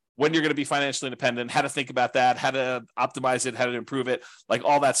stuff, when you're going to be financially independent, how to think about that, how to optimize it, how to improve it, like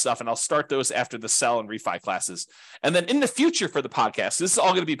all that stuff. And I'll start those after the sell and refi classes. And then in the future for the podcast, this is all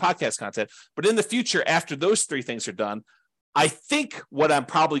going to be podcast content, but in the future, after those three things are done, I think what I'm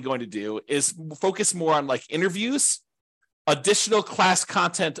probably going to do is focus more on like interviews, additional class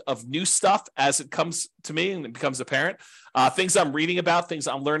content of new stuff as it comes to me and it becomes apparent, things I'm reading about, things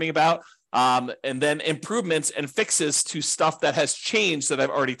I'm learning about, and then improvements and fixes to stuff that has changed that I've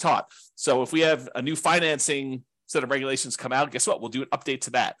already taught. So if we have a new financing set of regulations come out, guess what? We'll do an update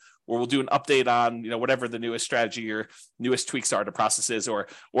to that, or we'll do an update on, whatever the newest strategy or newest tweaks are to processes, or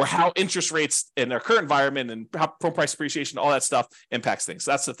how interest rates in their current environment and how home price appreciation, all that stuff impacts things.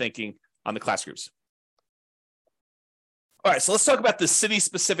 So that's the thinking on the class groups. All right, so let's talk about the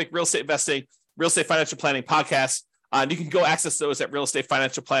city-specific real estate investing, real estate financial planning podcast. And you can go access those at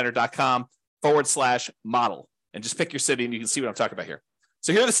realestatefinancialplanner.com/model and just pick your city and you can see what I'm talking about here.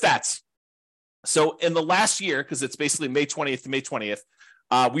 So here are the stats. So in the last year, because it's basically May 20th to May 20th,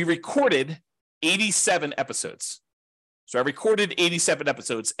 we recorded 87 episodes. So I recorded 87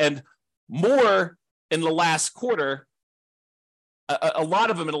 episodes and more in the last quarter, a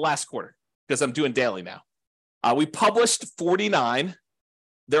lot of them in the last quarter because I'm doing daily now. We published 49.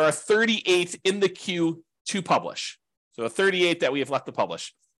 There are 38 in the queue to publish. So 38 that we have left to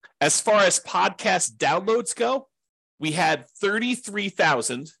publish. As far as podcast downloads go, we had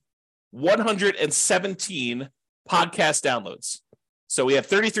 33,117 podcast downloads. So we have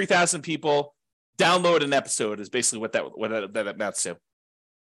 33,000 people download an episode is basically what that amounts to.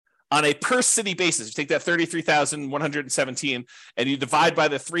 On a per city basis, you take that 33,117 and you divide by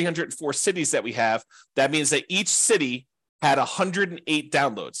the 304 cities that we have, that means that each city had 108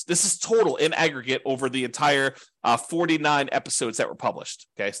 downloads. This is total in aggregate over the entire 49 episodes that were published.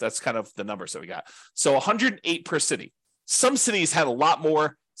 Okay, so that's kind of the numbers that we got. So 108 per city. Some cities had a lot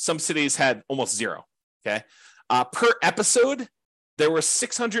more. Some cities had almost zero. Okay, per episode, there were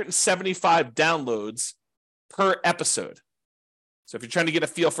 675 downloads per episode. So if you're trying to get a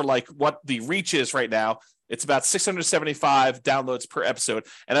feel for like what the reach is right now, it's about 675 downloads per episode.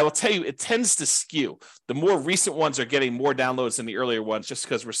 And I will tell you, it tends to skew. The more recent ones are getting more downloads than the earlier ones, just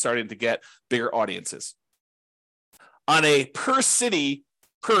because we're starting to get bigger audiences. On a per city,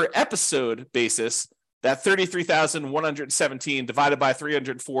 per episode basis, that 33,117 divided by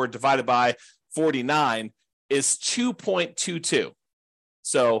 304 divided by 49 is 2.22.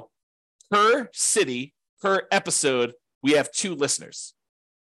 So per city, per episode, we have 2 listeners.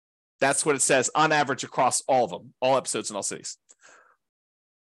 That's what it says on average across all of them, all episodes in all cities.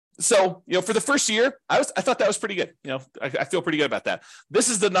 So, for the first year, I thought that was pretty good. I feel pretty good about that. This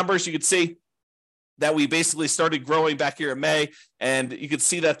is the numbers you could see that we basically started growing back here in May. And you could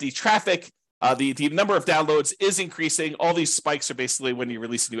see that the traffic, the number of downloads is increasing. All these spikes are basically when you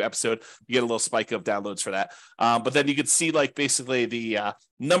release a new episode, you get a little spike of downloads for that. But then you could see like basically the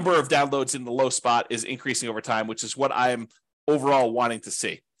number of downloads in the low spot is increasing over time, which is what I'm overall wanting to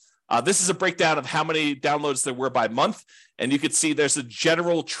see. This is a breakdown of how many downloads there were by month. And you could see there's a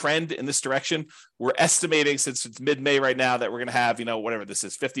general trend in this direction. We're estimating, since it's mid-May right now, that we're going to have, whatever this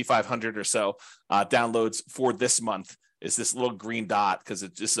is, 5,500 or so downloads for this month. Is this little green dot, because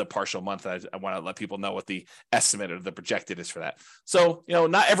this is a partial month. I want to let people know what the estimate or the projected is for that. So,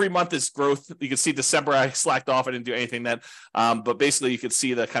 not every month is growth. You can see December, I slacked off. I didn't do anything then. But basically, you can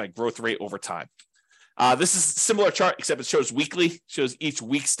see the kind of growth rate over time. This is a similar chart, except it shows weekly, shows each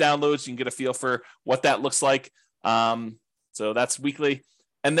week's downloads. You can get a feel for what that looks like. So that's weekly.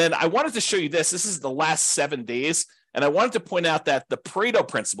 And then I wanted to show you this. This is the last 7 days. And I wanted to point out that the Pareto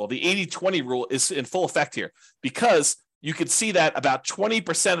principle, the 80-20 rule, is in full effect here, because you could see that about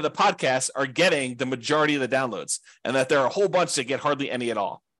 20% of the podcasts are getting the majority of the downloads, and that there are a whole bunch that get hardly any at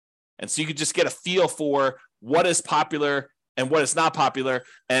all. And so you could just get a feel for what is popular and what is not popular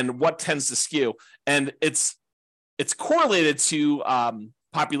and what tends to skew. And it's correlated to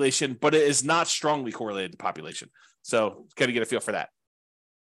population, but it is not strongly correlated to population. So got to get a feel for that.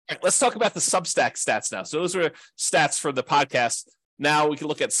 All right, let's talk about the Substack stats now. So those were stats for the podcast. Now we can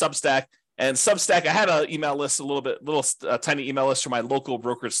look at Substack. And Substack, I had an email list, little tiny email list for my local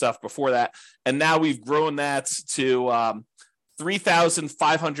brokerage stuff before that. And now we've grown that to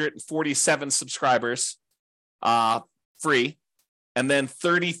 3,547 subscribers, free, and then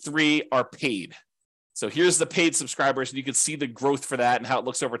 33 are paid. So here's the paid subscribers, and you can see the growth for that and how it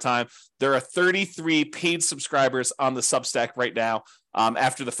looks over time. There are 33 paid subscribers on the Substack right now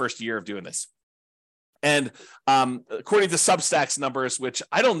after the first year of doing this. And according to Substack's numbers, which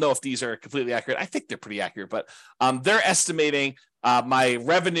I don't know if these are completely accurate, I think they're pretty accurate, but they're estimating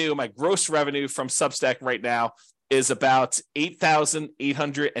my gross revenue from Substack right now is about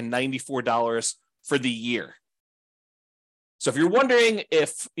 $8,894 for the year. So if you're wondering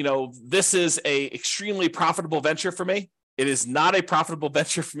if, this is a extremely profitable venture for me, it is not a profitable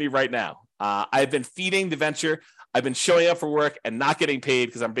venture for me right now. I've been feeding the venture. I've been showing up for work and not getting paid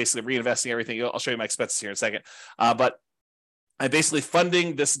because I'm basically reinvesting everything. I'll show you my expenses here in a second. But I'm basically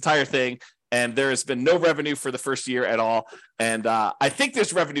funding this entire thing, and there has been no revenue for the first year at all. And I think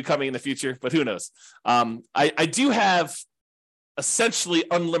there's revenue coming in the future, but who knows? I do have essentially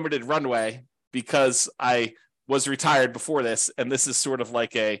unlimited runway because I was retired before this, and this is sort of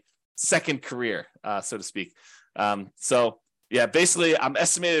like a second career, so to speak. So yeah, basically I'm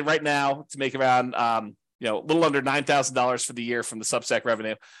estimated right now to make around, a little under $9,000 for the year from the Substack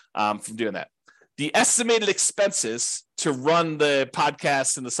revenue from doing that. The estimated expenses to run the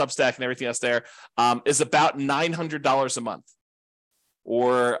podcast and the Substack and everything else there is about $900 a month,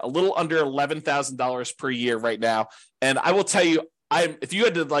 or a little under $11,000 per year right now. And I will tell you, if you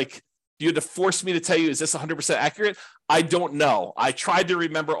had to force me to tell you, is this 100% accurate? I don't know. I tried to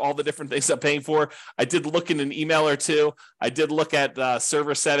remember all the different things I'm paying for. I did look in an email or two. I did look at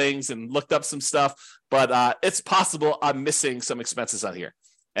server settings and looked up some stuff, but it's possible I'm missing some expenses on here,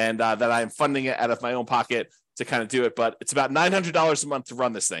 and that I'm funding it out of my own pocket to kind of do it. But it's about $900 a month to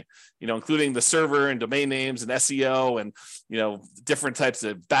run this thing, including the server and domain names and SEO and, different types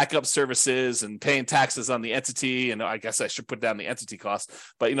of backup services and paying taxes on the entity. And I guess I should put down the entity cost,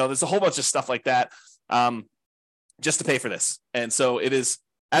 but there's a whole bunch of stuff like that just to pay for this. And so it is,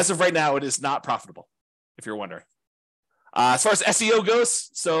 as of right now, it is not profitable, if you're wondering. As far as SEO goes,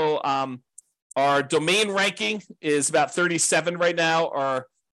 so our domain ranking is about 37 right now. Our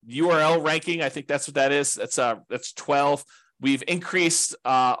URL ranking, I think that's what that is. That's 12. We've increased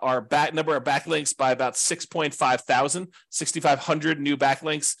our number of backlinks by about 6,500 new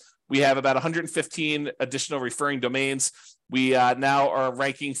backlinks. We have about 115 additional referring domains. We now are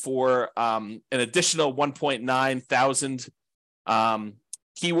ranking for an additional 1.9 thousand keywords,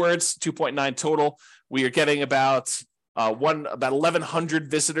 2.9 total. We are getting about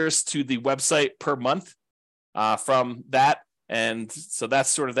 1,100 visitors to the website per month from that. And so that's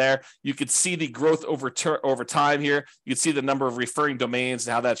sort of there. You could see the growth over time here. You can see the number of referring domains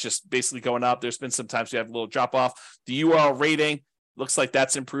and how that's just basically going up. There's been some times we have a little drop off. The URL rating looks like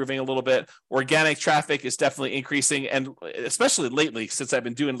that's improving a little bit. Organic traffic is definitely increasing. And especially lately, since I've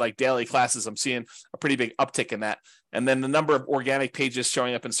been doing like daily classes, I'm seeing a pretty big uptick in that. And then the number of organic pages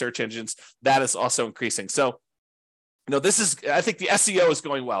showing up in search engines, that is also increasing. So I think the SEO is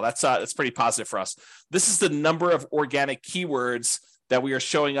going well. That's pretty positive for us. This is the number of organic keywords that we are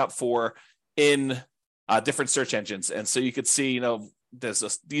showing up for in different search engines. And so you could see,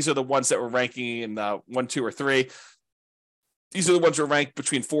 these are the ones that we're ranking in 1, 2, or 3. These are the ones we're ranked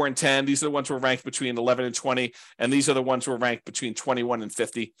between 4 and 10. These are the ones we're ranked between 11 and 20. And these are the ones we're ranked between 21 and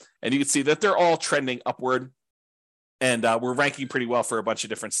 50. And you can see that they're all trending upward. And we're ranking pretty well for a bunch of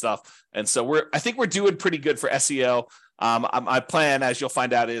different stuff. And so I think we're doing pretty good for SEO. My plan, as you'll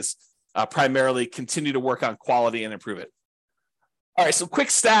find out, is primarily continue to work on quality and improve it. All right, so quick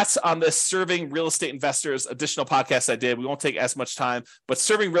stats on this Serving Real Estate Investors additional podcast I did. We won't take as much time, but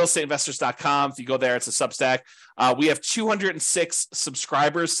servingrealestateinvestors.com. If you go there, it's a Substack. We have 206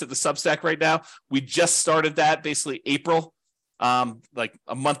 subscribers to the Substack right now. We just started that basically April, like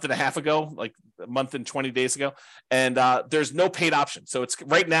a month and a half ago, like a month and 20 days ago. And there's no paid option. So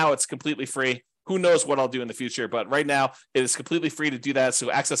right now it's completely free. Who knows what I'll do in the future, but right now it is completely free to do that.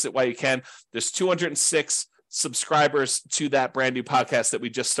 So access it while you can. There's 206 subscribers to that brand new podcast that we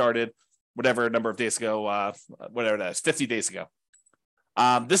just started. whatever number of days ago, whatever that is, 50 days ago.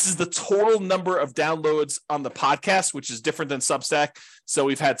 This is the total number of downloads on the podcast, which is different than Substack. So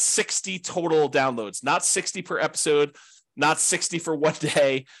we've had 60 total downloads, not 60 per episode, not 60 for one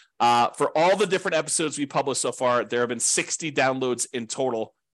day. For all the different episodes we published so far, there have been 60 downloads in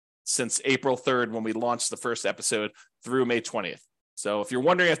total since April 3rd, when we launched the first episode, through May 20th. So if you're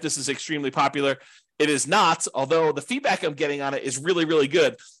wondering if this is extremely popular, it is not, although the feedback I'm getting on it is really, really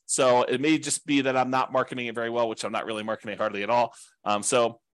good. So it may just be that I'm not marketing it very well, which I'm not really marketing hardly at all.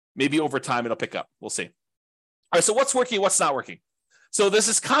 So maybe over time it'll pick up. We'll see. All right, so what's working, what's not working? So there's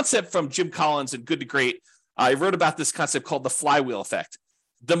this concept from Jim Collins in Good to Great. I wrote about this concept called the flywheel effect.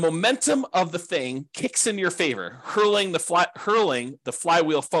 The momentum of the thing kicks in your favor, hurling the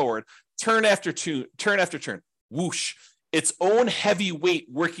flywheel forward, turn after turn, whoosh, its own heavy weight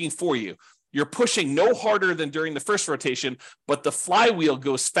working for you. You're pushing no harder than during the first rotation, but the flywheel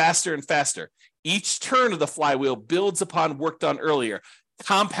goes faster and faster. Each turn of the flywheel builds upon work done earlier,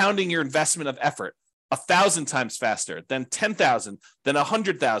 compounding your investment of effort 1,000 times faster, then 10,000, then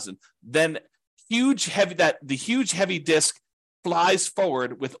 100,000, then the huge heavy disc flies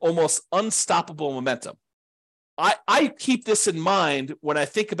forward with almost unstoppable momentum. I keep this in mind when I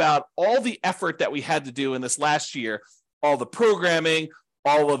think about all the effort that we had to do in this last year, all the programming,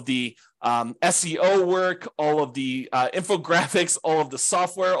 all of the SEO work, all of the infographics, all of the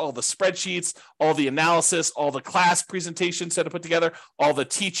software, all the spreadsheets, all the analysis, all the class presentations that I put together, all the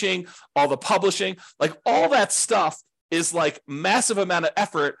teaching, all the publishing, like all that stuff is like massive amount of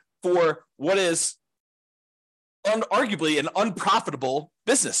effort for what is arguably an unprofitable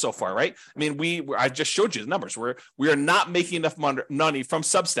business so far, right? I mean, I just showed you the numbers. We are not making enough money from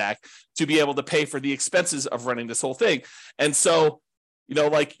Substack to be able to pay for the expenses of running this whole thing. And so,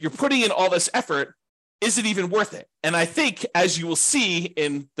 like you're putting in all this effort, is it even worth it? And I think, as you will see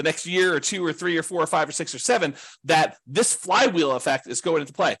in the next year or 2 or 3 or 4 or 5 or 6 or 7, that this flywheel effect is going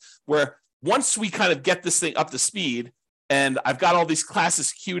into play, where once we kind of get this thing up to speed, and I've got all these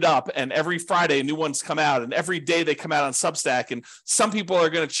classes queued up, and every Friday new ones come out, and every day they come out on Substack, and some people are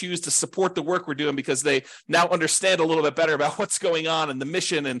going to choose to support the work we're doing because they now understand a little bit better about what's going on and the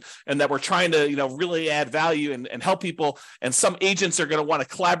mission, and that we're trying to really add value and help people. And some agents are going to want to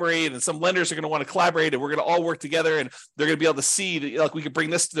collaborate, and some lenders are going to want to collaborate, and we're going to all work together, and they're going to be able to see that, like, we could bring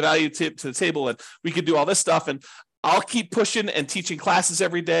this to the value to the table, and we could do all this stuff. And I'll keep pushing and teaching classes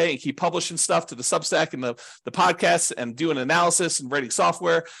every day and keep publishing stuff to the Substack and the podcasts and doing analysis and writing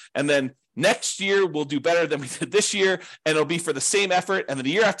software. And then next year we'll do better than we did this year, and it'll be for the same effort. And then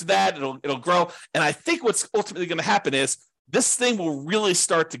the year after that, it'll grow. And I think what's ultimately going to happen is this thing will really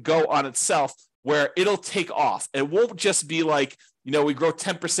start to go on itself, where it'll take off. It won't just be like, we grow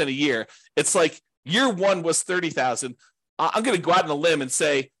 10% a year. It's like year one was 30,000. I'm going to go out on a limb and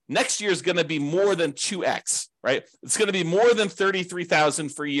say next year is going to be more than 2x, right? It's going to be more than 33,000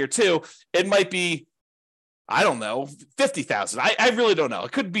 for year two. It might be, I don't know, 50,000. I really don't know.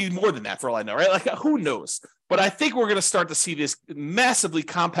 It could be more than that for all I know, right? Like, who knows? But I think we're going to start to see this massively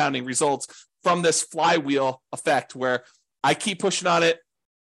compounding results from this flywheel effect, where I keep pushing on it.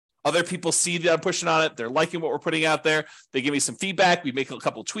 Other people see that I'm pushing on it. They're liking what we're putting out there. They give me some feedback. We make a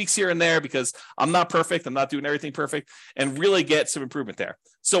couple of tweaks here and there because I'm not perfect. I'm not doing everything perfect, and really get some improvement there.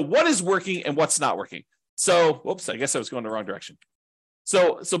 So what is working and what's not working? So, whoops, I guess I was going the wrong direction.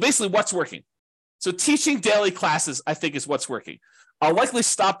 So basically what's working? So teaching daily classes, I think, is what's working. I'll likely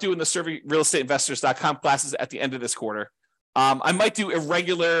stop doing the ServingRealEstateInvestors.com classes at the end of this quarter. I might do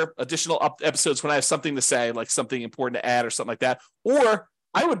irregular additional episodes when I have something to say, like something important to add or something like that. Or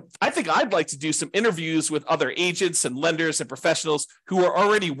I think I'd like to do some interviews with other agents and lenders and professionals who are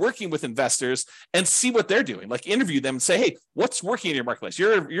already working with investors and see what they're doing. Like, interview them and say, hey, what's working in your marketplace?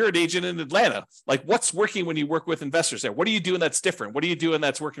 You're an agent in Atlanta. Like, what's working when you work with investors there? What are you doing that's different? What are you doing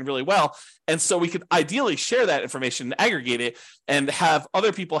that's working really well? And so we could ideally share that information and aggregate it and have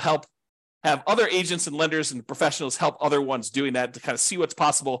other people have other agents and lenders and professionals help other ones doing that, to kind of see what's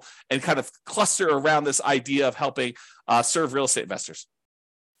possible and kind of cluster around this idea of helping serve real estate investors.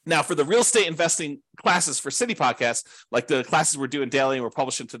 Now, for the real estate investing classes for City Podcast, like the classes we're doing daily and we're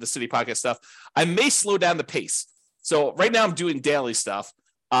publishing to the City Podcast stuff, I may slow down the pace. So right now I'm doing daily stuff,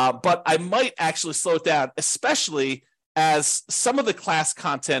 but I might actually slow it down, especially as some of the class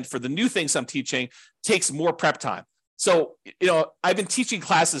content for the new things I'm teaching takes more prep time. So, I've been teaching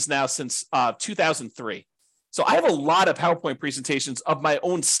classes now since 2003. So I have a lot of PowerPoint presentations of my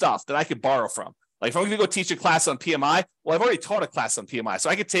own stuff that I could borrow from. Like if I'm going to go teach a class on PMI, well, I've already taught a class on PMI. So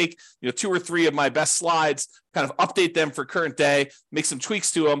I could take 2 or 3 of my best slides, kind of update them for current day, make some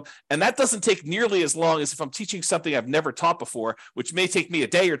tweaks to them. And that doesn't take nearly as long as if I'm teaching something I've never taught before, which may take me a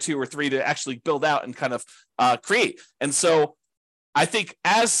day or 2 or 3 to actually build out and kind of create. And so I think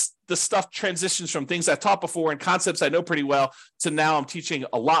as the stuff transitions from things I've taught before and concepts I know pretty well to now I'm teaching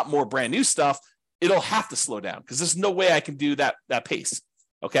a lot more brand new stuff, it'll have to slow down because there's no way I can do that pace.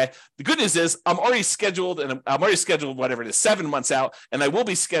 Okay. The good news is I'm already scheduled whatever it is, 7 months out, and I will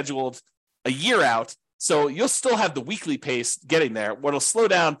be scheduled a year out. So you'll still have the weekly pace getting there. What'll slow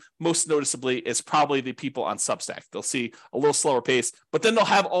down most noticeably is probably the people on Substack. They'll see a little slower pace, but then they'll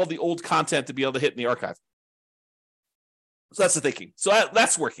have all the old content to be able to hit in the archive. So that's the thinking. So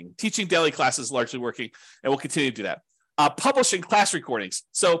that's working. Teaching daily classes is largely working, and we'll continue to do that. Publishing class recordings.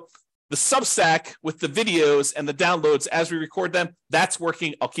 So the Substack with the videos and the downloads as we record them, that's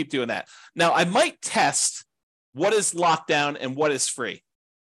working. I'll keep doing that. Now, I might test what is locked down and what is free.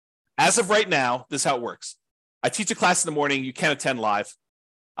 As of right now, this is how it works. I teach a class in the morning. You can attend live.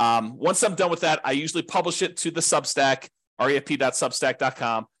 Once I'm done with that, I usually publish it to the Substack,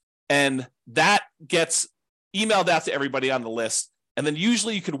 refp.substack.com, and that gets emailed out to everybody on the list. And then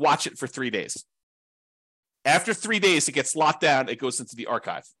usually you can watch it for 3 days. After 3 days, it gets locked down. It goes into the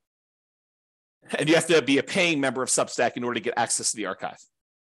archive. And you have to be a paying member of Substack in order to get access to the archive.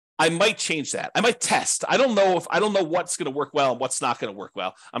 I might change that. I might test. I don't know what's going to work well and what's not going to work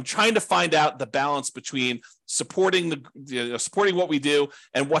well. I'm trying to find out the balance between supporting supporting what we do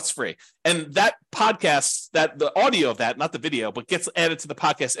and what's free. And that podcast, that the audio of that, not the video, but gets added to the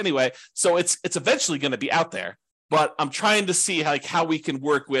podcast anyway. So it's eventually going to be out there. But I'm trying to see how we can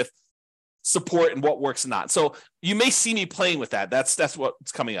work with support and what works and not. So you may see me playing with that. That's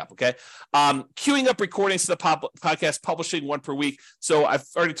what's coming up. Okay. Queuing up recordings to the podcast, publishing 1 per week. So I've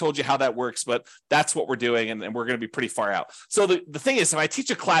already told you how that works, but that's what we're doing. And we're going to be pretty far out. So the thing is, if I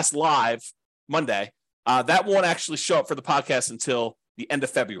teach a class live Monday, that won't actually show up for the podcast until the end of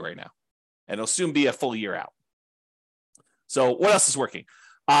February now. And it'll soon be a full year out. So what else is working?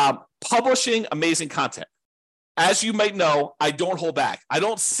 Publishing amazing content. As you might know, I don't hold back. I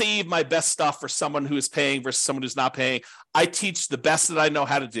don't save my best stuff for someone who is paying versus someone who's not paying. I teach the best that I know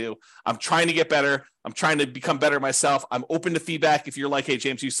how to do. I'm trying to get better. I'm trying to become better myself. I'm open to feedback. If you're like, hey,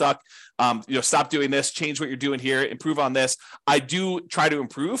 James, you suck. Stop doing this. Change what you're doing here. Improve on this. I do try to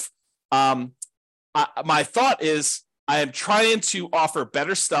improve. My thought is I am trying to offer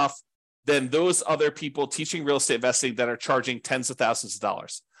better stuff than those other people teaching real estate investing that are charging tens of thousands of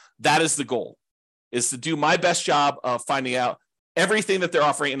dollars. That is the goal. Is to do my best job of finding out everything that they're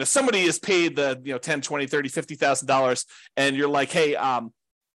offering. And if somebody is paid the $10, $20, $30, $50,000 and you're like, hey,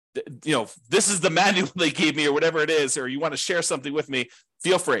 this is the manual they gave me or whatever it is, or you want to share something with me,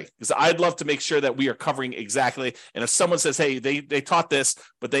 feel free, because I'd love to make sure that we are covering exactly. And if someone says, hey, they taught this,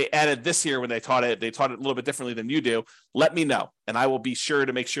 but they added this here when they taught it a little bit differently than you do, let me know. And I will be sure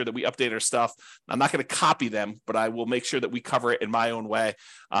to make sure that we update our stuff. I'm not going to copy them, but I will make sure that we cover it in my own way.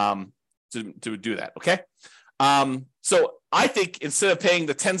 To do that. Okay. So I think instead of paying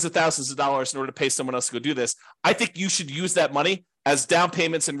the tens of thousands of dollars in order to pay someone else to go do this, I think you should use that money as down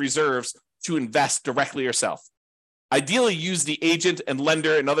payments and reserves to invest directly yourself. Ideally, use the agent and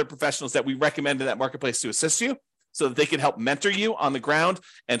lender and other professionals that we recommend in that marketplace to assist you so that they can help mentor you on the ground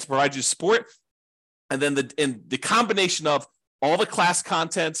and to provide you support. And then the combination of all the class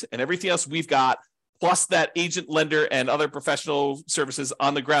content and everything else we've got, plus that agent, lender, and other professional services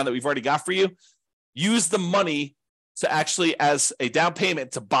on the ground that we've already got for you, use the money to actually as a down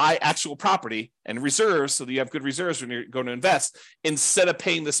payment to buy actual property and reserves so that you have good reserves when you're going to invest instead of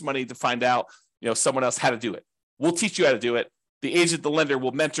paying this money to find out, someone else how to do it. We'll teach you how to do it. The agent, the lender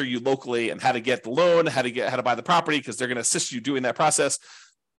will mentor you locally and how to get the loan, how to buy the property, because they're going to assist you doing that process.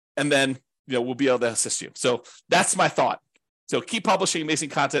 And then, we'll be able to assist you. So that's my thought. So keep publishing amazing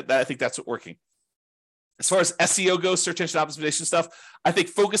content. I think that's what's working. As far as SEO goes, search engine optimization stuff, I think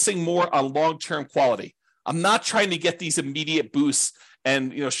focusing more on long-term quality. I'm not trying to get these immediate boosts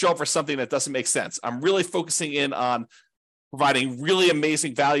and show up for something that doesn't make sense. I'm really focusing in on providing really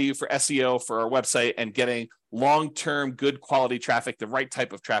amazing value for SEO for our website and getting long-term good quality traffic, the right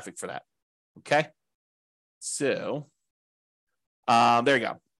type of traffic for that. Okay. So there you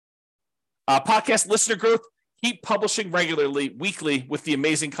go. Podcast listener growth. Keep publishing regularly, weekly, with the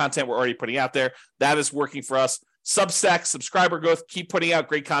amazing content we're already putting out there. That is working for us. Substack, subscriber growth. Keep putting out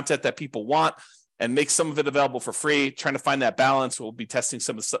great content that people want and make some of it available for free. Trying to find that balance. We'll be testing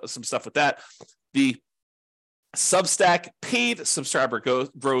some stuff with that. The Substack paid subscriber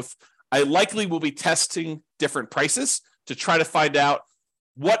growth. I likely will be testing different prices to try to find out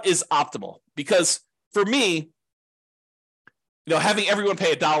what is optimal. Because for me, having everyone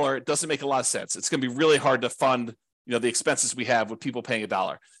pay $1 doesn't make a lot of sense. It's going to be really hard to fund, the expenses we have with people paying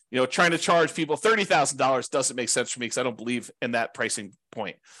 $1. Trying to charge people $30,000 doesn't make sense for me because I don't believe in that pricing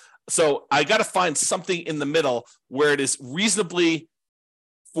point. So I got to find something in the middle where it is reasonably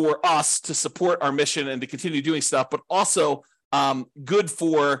for us to support our mission and to continue doing stuff, but also good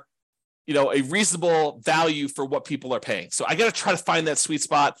for, a reasonable value for what people are paying. So I got to try to find that sweet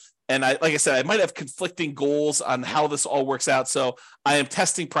spot. And like I said, I might have conflicting goals on how this all works out. So I am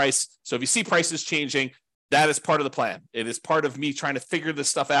testing price. So if you see prices changing, that is part of the plan. It is part of me trying to figure this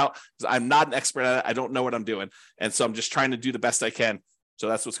stuff out because I'm not an expert at it. I don't know what I'm doing. And so I'm just trying to do the best I can. So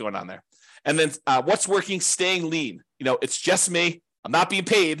that's what's going on there. And then what's working, staying lean. It's just me. I'm not being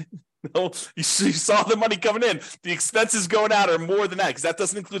paid. You saw the money coming in. The expenses going out are more than that because that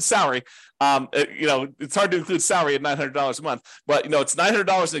doesn't include salary. It's hard to include salary at $900 a month, but it's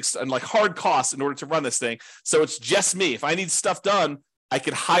 $900 and like hard costs in order to run this thing. So it's just me. If I need stuff done, I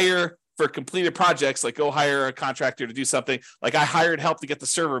could hire for completed projects, like go hire a contractor to do something. Like I hired help to get the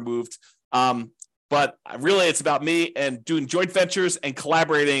server moved. But really it's about me and doing joint ventures and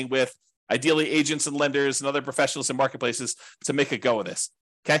collaborating with ideally agents and lenders and other professionals and marketplaces to make a go of this.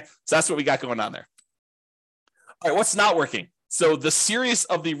 Okay, so that's what we got going on there. All right, what's not working? So the series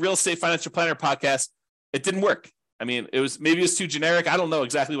of the Real Estate Financial Planner podcast, it didn't work. I mean, it was too generic. I don't know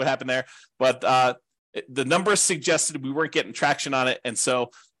exactly what happened there, but the numbers suggested we weren't getting traction on it, and so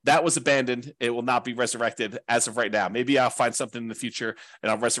that was abandoned. It will not be resurrected as of right now. Maybe I'll find something in the future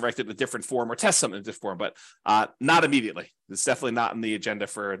and I'll resurrect it in a different form or test something in a different form, but not immediately. It's definitely not on the agenda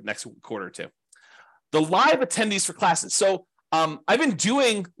for next quarter or two. The live attendees for classes. So I've been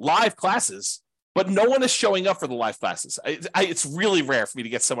doing live classes, but no one is showing up for the live classes. It's really rare for me to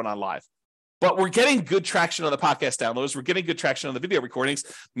get someone on live, but we're getting good traction on the podcast downloads. We're getting good traction on the video recordings.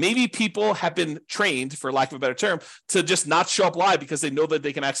 Maybe people have been trained, for lack of a better term, to just not show up live because they know that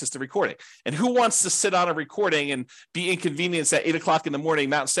they can access the recording. And who wants to sit on a recording and be inconvenienced at 8:00 in the morning,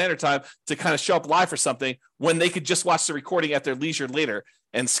 Mountain Standard Time, to kind of show up live for something when they could just watch the recording at their leisure later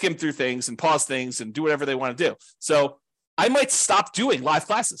and skim through things and pause things and do whatever they want to do. So I might stop doing live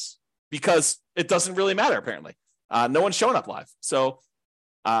classes because it doesn't really matter, apparently. No one's showing up live. So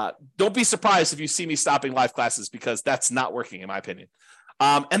don't be surprised if you see me stopping live classes because that's not working, in my opinion.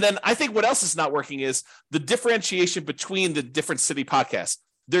 And then I think what else is not working is the differentiation between the different city podcasts.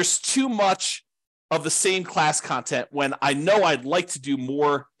 There's too much of the same class content when I know I'd like to do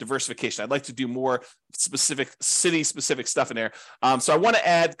more diversification. I'd like to do more specific city-specific stuff in there. So I want to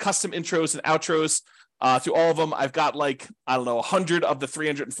add custom intros and outros to all of them. I've got 100 of the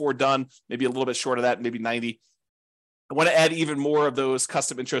 304 done, maybe a little bit short of that, maybe 90. I want to add even more of those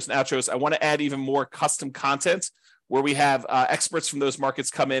custom intros and outros. I want to add even more custom content where we have experts from those markets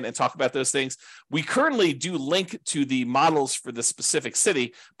come in and talk about those things. We currently do link to the models for the specific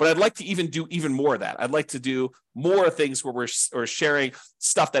city, but I'd like to even do even more of that. I'd like to do more things where we're sharing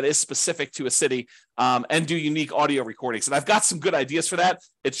stuff that is specific to a city and do unique audio recordings. And I've got some good ideas for that.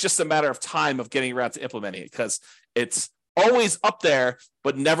 It's just a matter of time of getting around to implementing it because it's always up there,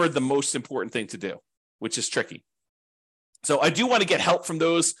 but never the most important thing to do, which is tricky. So I do want to get help from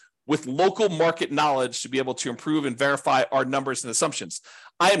those with local market knowledge to be able to improve and verify our numbers and assumptions.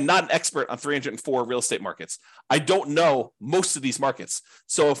 I am not an expert on 304 real estate markets. I don't know most of these markets.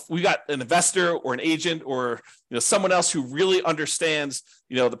 So if we got an investor or an agent or someone else who really understands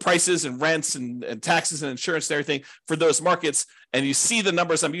the prices and rents and taxes and insurance and everything for those markets, and you see the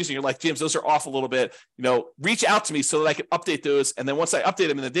numbers I'm using, you're like, James, those are off a little bit. Reach out to me so that I can update those. And then once I update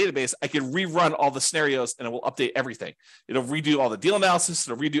them in the database, I can rerun all the scenarios and it will update everything. It'll redo all the deal analysis.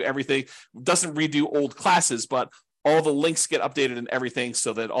 It'll redo everything. It doesn't redo old classes, but all the links get updated and everything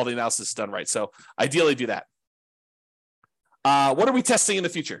so that all the analysis is done right. So ideally do that. What are we testing in the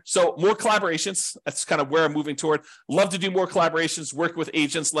future? So more collaborations. That's kind of where I'm moving toward. Love to do more collaborations, work with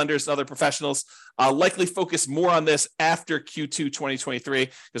agents, lenders, and other professionals. Likely focus more on this after Q2 2023,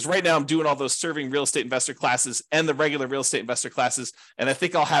 because right now I'm doing all those serving real estate investor classes and the regular real estate investor classes. And I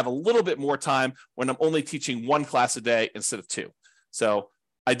think I'll have a little bit more time when I'm only teaching one class a day instead of two. So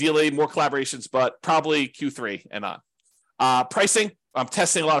ideally more collaborations, but probably Q3 and on. Pricing, I'm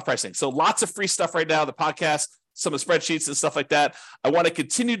testing a lot of pricing. So lots of free stuff right now, the podcast, some of the spreadsheets and stuff like that. I want to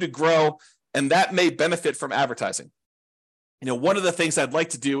continue to grow, and that may benefit from advertising. One of the things I'd like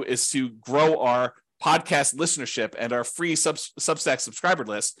to do is to grow our podcast listenership and our free Substack subscriber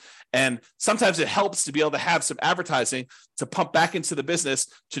list. And sometimes it helps to be able to have some advertising to pump back into the business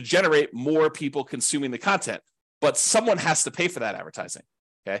to generate more people consuming the content. But someone has to pay for that advertising.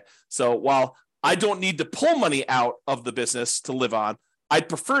 Okay. So while I don't need to pull money out of the business to live on, I'd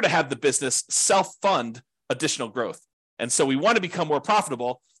prefer to have the business self-fund additional growth. And so we want to become more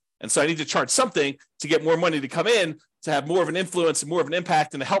profitable. And so I need to charge something to get more money to come in, to have more of an influence and more of an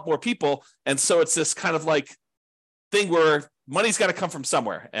impact and to help more people. And so it's this kind of like thing where money's got to come from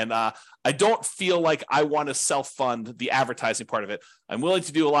somewhere. And I don't feel like I want to self-fund the advertising part of it. I'm willing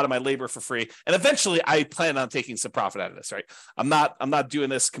to do a lot of my labor for free. And eventually I plan on taking some profit out of this, right? I'm not doing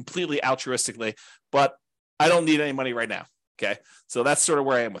this completely altruistically, but I don't need any money right now. Okay. So that's sort of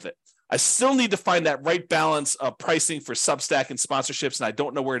where I am with it. I still need to find that right balance of pricing for Substack and sponsorships, and I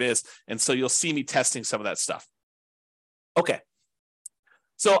don't know where it is. And so you'll see me testing some of that stuff. Okay.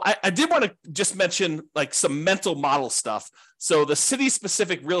 So I did want to just mention like some mental model stuff. So the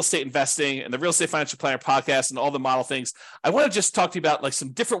city-specific real estate investing and the Real Estate Financial Planner podcast and all the model things, I want to just talk to you about like some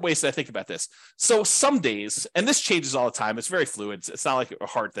different ways that I think about this. So some days, and this changes all the time, it's very fluid. It's not like a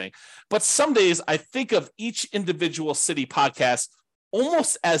hard thing. But some days I think of each individual city podcast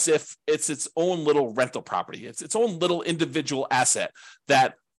almost as if it's its own little rental property. It's its own little individual asset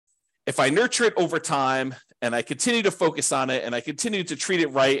that if I nurture it over time and I continue to focus on it and I continue to treat it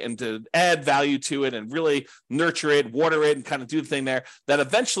right and to add value to it and really nurture it, water it, and kind of do the thing there, that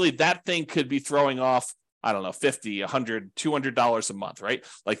eventually that thing could be throwing off, I don't know, $50, $100, $200 a month, right?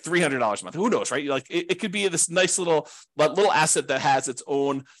 Like $300 a month. Who knows, right? Like it could be this nice little asset that has its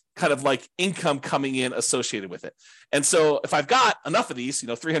own kind of like income coming in associated with it. And so if I've got enough of these,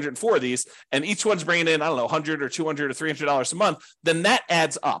 304 of these, and each one's bringing in, I don't know, $100 or $200 or $300 a month, then that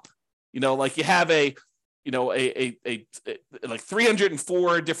adds up. Like you have like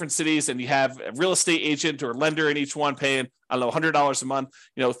 304 different cities, and you have a real estate agent or lender in each one paying, I don't know, $100 a month.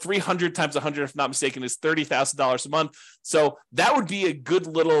 300 times 100, if not mistaken, is $30,000 a month. So that would be a good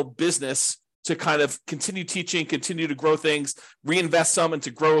little business to kind of continue teaching, continue to grow things, reinvest some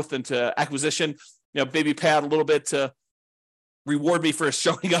into growth, into acquisition, maybe pay out a little bit to reward me for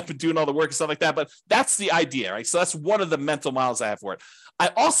showing up and doing all the work and stuff like that. But that's the idea, right? So that's one of the mental models I have for it. I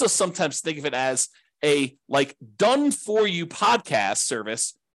also sometimes think of it as a like done for you podcast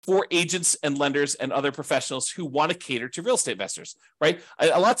service for agents and lenders and other professionals who want to cater to real estate investors, right?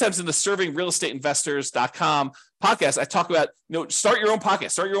 A lot of times in the servingrealestateinvestors.com podcast, I talk about, start your own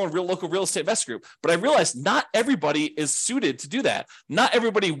podcast, start your own local real estate investor group. But I realize not everybody is suited to do that. Not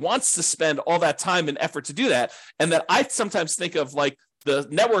everybody wants to spend all that time and effort to do that. And that I sometimes think of like the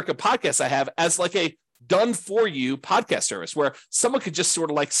network of podcasts I have as like a done for you podcast service where someone could just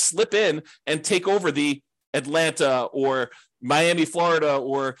sort of like slip in and take over the Atlanta or Miami, Florida,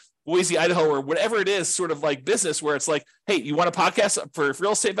 or Boise, Idaho, or whatever it is, sort of like business where it's like, hey, you want a podcast for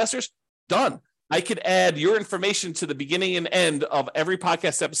real estate investors? Done. I could add your information to the beginning and end of every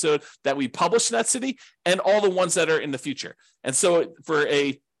podcast episode that we publish in that city and all the ones that are in the future. And so for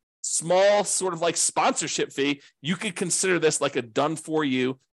a small sort of like sponsorship fee, you could consider this like a done for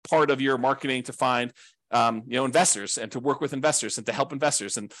you part of your marketing to find, investors and to work with investors and to help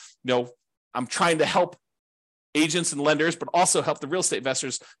investors. And, I'm trying to help agents and lenders, but also help the real estate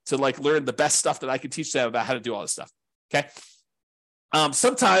investors to like learn the best stuff that I can teach them about how to do all this stuff. Okay.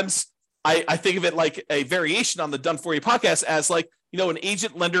 Sometimes I think of it like a variation on the Done For You podcast as like, an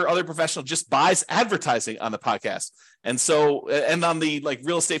agent, lender, other professional just buys advertising on the podcast. And so, and on the like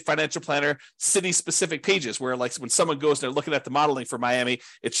Real Estate Financial Planner city specific pages where like when someone goes, they're looking at the modeling for Miami,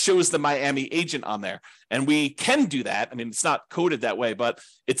 it shows the Miami agent on there. And we can do that. I mean, it's not coded that way, but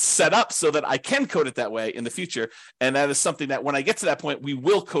it's set up so that I can code it that way in the future. And that is something that when I get to that point, we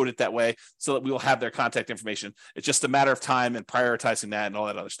will code it that way so that we will have their contact information. It's just a matter of time and prioritizing that and all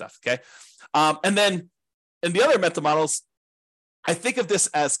that other stuff. Okay. And then in the other mental models, I think of this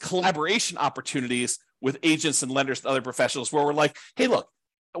as collaboration opportunities with agents and lenders and other professionals where we're like, hey, look,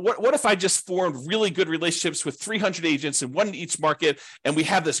 what if I just formed really good relationships with 300 agents and one in each market, and we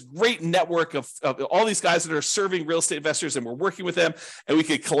have this great network of all these guys that are serving real estate investors, and we're working with them, and we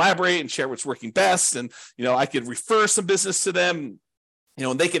could collaborate and share what's working best, and I could refer some business to them.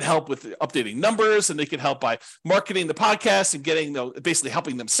 And they can help with updating numbers, and they can help by marketing the podcast and getting, basically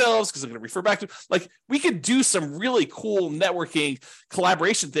helping themselves because they're going to refer back to. Like, we could do some really cool networking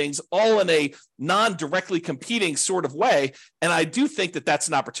collaboration things all in a non-directly competing sort of way. And I do think that that's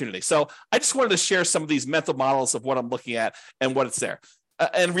an opportunity. So I just wanted to share some of these mental models of what I'm looking at and what it's there.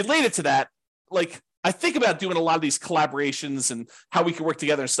 And related to that, like, I think about doing a lot of these collaborations and how we can work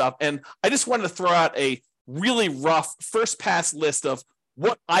together and stuff. And I just wanted to throw out a really rough first pass list of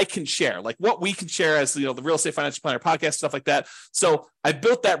what I can share, like what we can share as, the Real Estate Financial Planner podcast, stuff like that. So I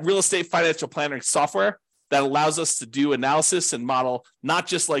built that Real Estate Financial Planner software that allows us to do analysis and model, not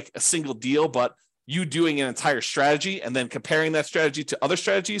just like a single deal, but you doing an entire strategy and then comparing that strategy to other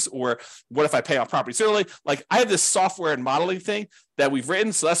strategies, or what if I pay off properties early? Like, I have this software and modeling thing that we've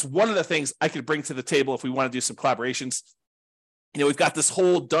written. So that's one of the things I could bring to the table if we want to do some collaborations. We've got this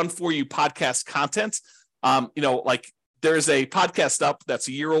whole done for you podcast content. Like, there's a podcast up that's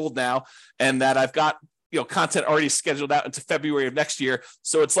a year old now, and that I've got content already scheduled out into February of next year.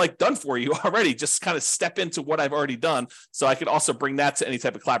 So it's like done for you already. Just kind of step into what I've already done. So I could also bring that to any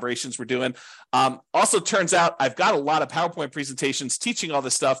type of collaborations we're doing. Also turns out I've got a lot of PowerPoint presentations teaching all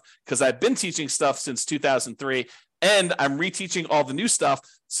this stuff, because I've been teaching stuff since 2003, and I'm reteaching all the new stuff.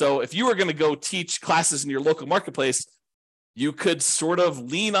 So if you were going to go teach classes in your local marketplace, you could sort of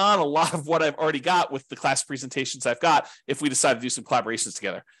lean on a lot of what I've already got with the class presentations I've got if we decide to do some collaborations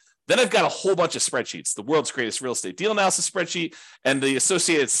together. Then I've got a whole bunch of spreadsheets, the world's greatest real estate deal analysis spreadsheet and the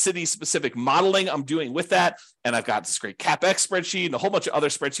associated city-specific modeling I'm doing with that. And I've got this great CapEx spreadsheet and a whole bunch of other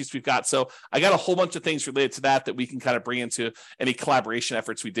spreadsheets we've got. So I got a whole bunch of things related to that we can kind of bring into any collaboration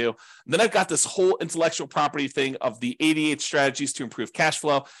efforts we do. And then I've got this whole intellectual property thing of the 88 strategies to improve cash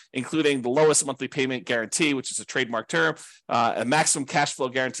flow, including the lowest monthly payment guarantee, which is a trademark term, a maximum cash flow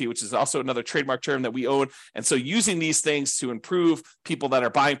guarantee, which is also another trademark term that we own. And so using these things to improve people that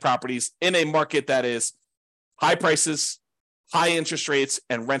are buying properties in a market that is high prices, high interest rates,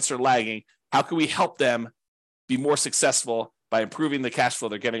 and rents are lagging, how can we help them be more successful by improving the cash flow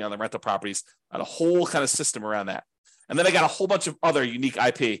they're getting on the rental properties, and a whole kind of system around that. And then I got a whole bunch of other unique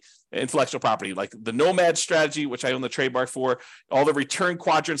IP, intellectual property, like the Nomad strategy, which I own the trademark for, all the return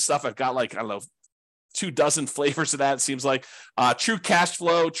quadrant stuff. I've got 24 flavors of that, it seems like. True cash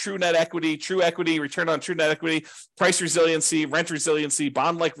flow, true net equity, true equity, return on true net equity, price resiliency, rent resiliency,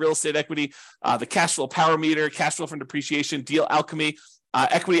 bond-like real estate equity, the cash flow power meter, cash flow from depreciation, deal alchemy,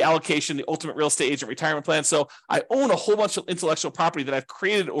 equity allocation, the ultimate real estate agent retirement plan. So I own a whole bunch of intellectual property that I've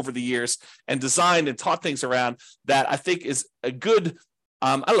created over the years and designed and taught things around that I think is a good,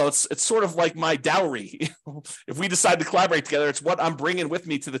 it's sort of like my dowry. If we decide to collaborate together, it's what I'm bringing with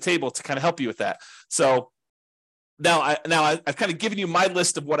me to the table to kind of help you with that. So now I've kind of given you my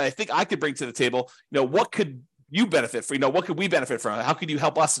list of what I think I could bring to the table. What could you benefit from? What could we benefit from? How could you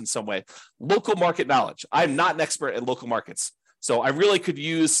help us in some way? Local market knowledge. I'm not an expert in local markets. So I really could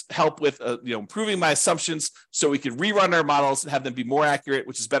use help with improving my assumptions so we could rerun our models and have them be more accurate,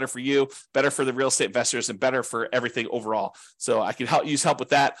 which is better for you, better for the real estate investors, and better for everything overall. So I can use help with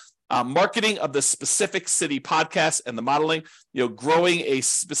that. Marketing of the specific city podcast and the modeling, growing a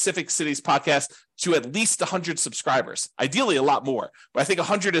specific city's podcast to at least 100 subscribers, ideally a lot more. But I think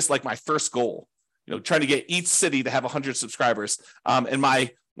 100 is like my first goal, trying to get each city to have 100 subscribers.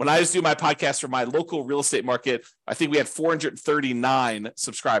 When I was doing my podcast for my local real estate market, I think we had 439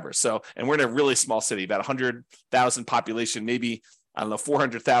 subscribers. So, and we're in a really small city, about 100,000 population, maybe,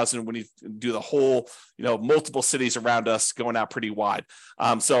 400,000 when you do the whole, multiple cities around us going out pretty wide.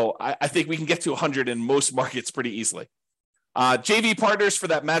 So I think we can get to 100 in most markets pretty easily. JV partners for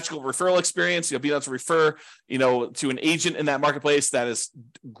that magical referral experience, being able to refer, to an agent in that marketplace that is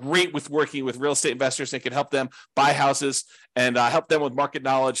great with working with real estate investors and can help them buy houses and help them with market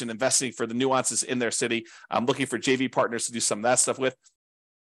knowledge and investing for the nuances in their city. I'm looking for JV partners to do some of that stuff with.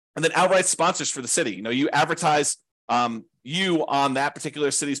 And then outright sponsors for the city. You advertise you on that particular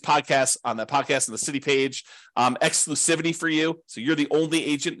city's podcast, on that podcast on the city page, exclusivity for you. So you're the only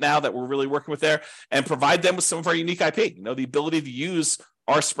agent now that we're really working with there, and provide them with some of our unique IP, the ability to use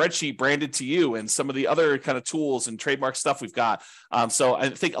our spreadsheet branded to you and some of the other kind of tools and trademark stuff we've got. So I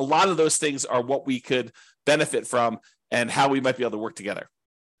think a lot of those things are what we could benefit from and how we might be able to work together.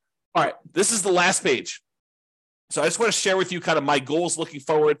 All right, this is the last page. So I just want to share with you kind of my goals looking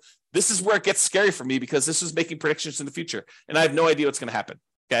forward. This is where it gets scary for me because this is making predictions in the future and I have no idea what's going to happen.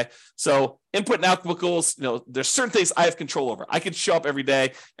 Okay. So input and output goals, there's certain things I have control over. I can show up every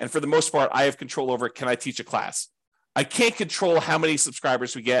day. And for the most part, I have control over, can I teach a class? I can't control how many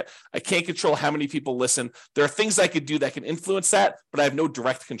subscribers we get. I can't control how many people listen. There are things I could do that can influence that, but I have no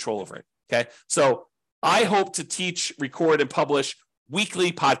direct control over it. Okay. So I hope to teach, record, and publish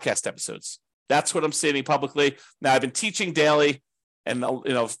weekly podcast episodes. That's what I'm stating publicly. Now, I've been teaching daily, and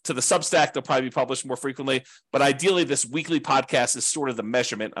to the Substack, they'll probably be published more frequently. But ideally, this weekly podcast is sort of the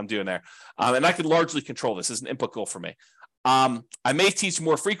measurement I'm doing there. And I can largely control this as an input goal for me. I may teach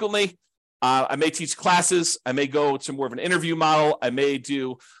more frequently. I may teach classes. I may go to more of an interview model. I may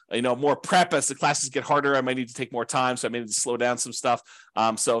do, more prep as the classes get harder. I might need to take more time. So I may need to slow down some stuff.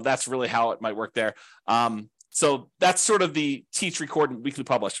 So that's really how it might work there. So that's sort of the teach, record, and weekly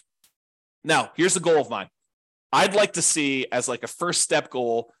publish. Now, here's the goal of mine. I'd like to see as like a first step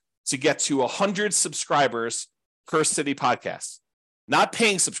goal to get to 100 subscribers per city podcast, not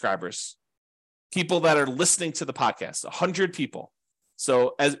paying subscribers, people that are listening to the podcast, 100 people.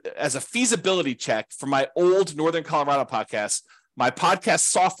 So as a feasibility check for my old Northern Colorado podcast, my podcast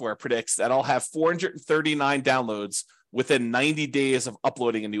software predicts that I'll have 439 downloads within 90 days of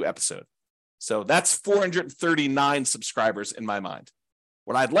uploading a new episode. So that's 439 subscribers in my mind.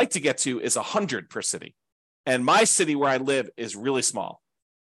 What I'd like to get to is 100 per city. And my city where I live is really small,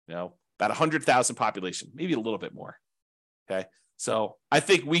 about 100,000 population, maybe a little bit more. Okay. So I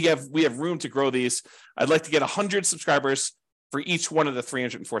think we have room to grow these. I'd like to get 100 subscribers for each one of the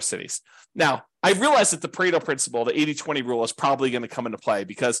 304 cities. Now, I realize that the Pareto principle, the 80-20 rule, is probably going to come into play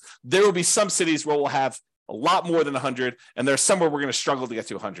because there will be some cities where we'll have a lot more than 100, and there's somewhere we're going to struggle to get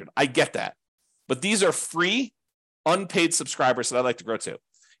to 100. I get that. But these are free, unpaid subscribers that I'd like to grow to.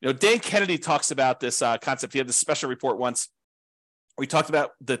 Dan Kennedy talks about this concept. He had this special report once. We talked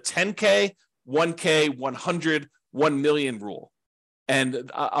about the 10K, 1K, 100, 1 million rule.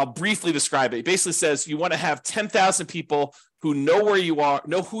 And I'll briefly describe it. It basically says you want to have 10,000 people who know where you are,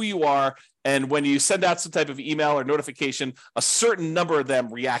 know who you are, and when you send out some type of email or notification, a certain number of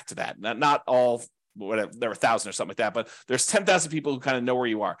them react to that. Not all, whatever, there are 1,000 or something like that, but there's 10,000 people who kind of know where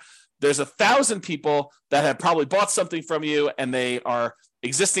you are. There's 1,000 people that have probably bought something from you, and they are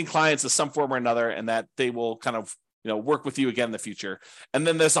existing clients of some form or another, and that they will kind of work with you again in the future. And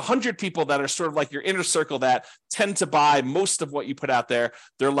then there's 100 people that are sort of like your inner circle that tend to buy most of what you put out there.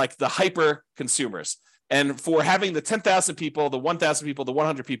 They're like the hyper consumers. And for having the 10,000 people, the 1,000 people, the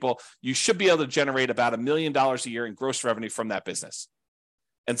 100 people, you should be able to generate about $1 million a year in gross revenue from that business.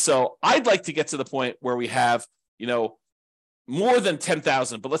 And so I'd like to get to the point where we have, more than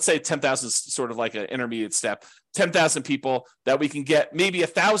 10,000, but let's say 10,000 is sort of like an intermediate step, 10,000 people that we can get maybe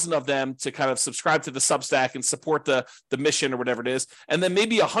 1,000 of them to kind of subscribe to the Substack and support the mission or whatever it is. And then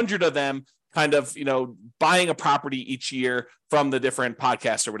maybe 100 of them kind of, buying a property each year from the different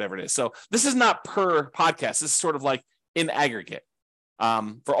podcasts or whatever it is. So this is not per podcast. This is sort of like in aggregate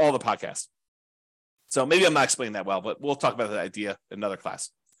for all the podcasts. So maybe I'm not explaining that well, but we'll talk about that idea in another class.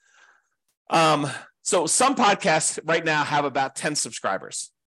 So some podcasts right now have about 10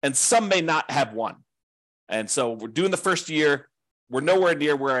 subscribers, and some may not have one. And so we're doing the first year. We're nowhere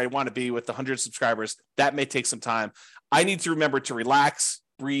near where I want to be with the 100 subscribers. That may take some time. I need to remember to relax,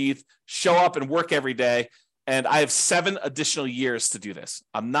 breathe, show up and work every day. And I have 7 additional years to do this.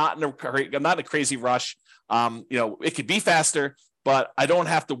 I'm not in a crazy rush. It could be faster, but I don't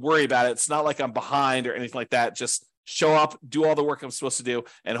have to worry about it. It's not like I'm behind or anything like that. Just show up, do all the work I'm supposed to do,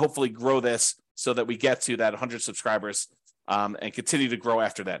 and hopefully grow this so that we get to that 100 subscribers and continue to grow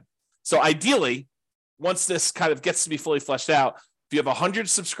after that. So ideally, once this kind of gets to be fully fleshed out, if you have 100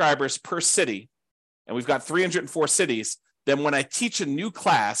 subscribers per city, and we've got 304 cities, then when I teach a new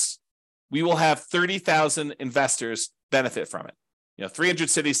class, we will have 30,000 investors benefit from it. 300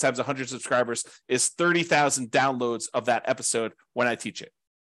 cities times 100 subscribers is 30,000 downloads of that episode when I teach it.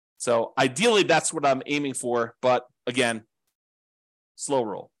 So ideally, that's what I'm aiming for. But again, slow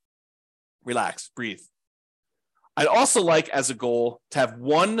roll. Relax, breathe. I'd also like as a goal to have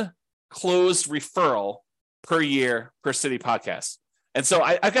 1 closed referral per year per city podcast. And so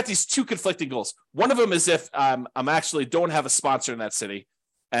I've got these 2 conflicting goals. One of them is if I'm actually don't have a sponsor in that city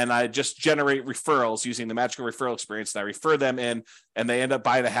and I just generate referrals using the magical referral experience, and I refer them in and they end up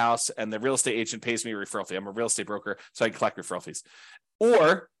buying a house and the real estate agent pays me a referral fee. I'm a real estate broker, so I can collect referral fees.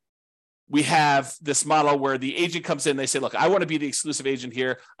 Or we have this model where the agent comes in, they say, look, I want to be the exclusive agent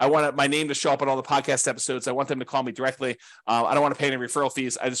here. I want my name to show up on all the podcast episodes. I want them to call me directly. I don't want to pay any referral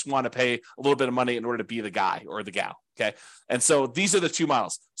fees. I just want to pay a little bit of money in order to be the guy or the gal. Okay. And so these are the 2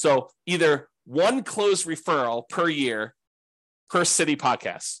 models. So either 1 closed referral per year per city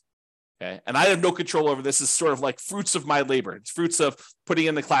podcast. Okay. And I have no control over this. It's sort of like fruits of my labor. It's fruits of putting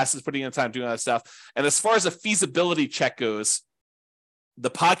in the classes, putting in the time, doing all that stuff. And as far as a feasibility check goes,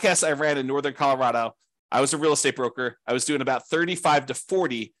 the podcast I ran in Northern Colorado, I was a real estate broker. I was doing about 35 to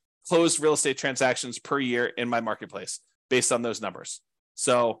 40 closed real estate transactions per year in my marketplace based on those numbers.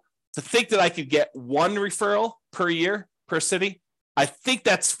 So to think that I could get 1 referral per year per city, I think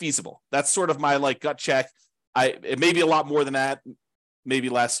that's feasible. That's sort of my gut check. It may be a lot more than that, maybe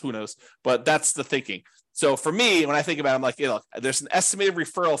less, who knows, but that's the thinking. So for me, when I think about it, I'm like, look, there's an estimated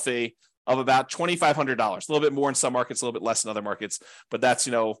referral fee of about $2,500, a little bit more in some markets, a little bit less in other markets, but that's,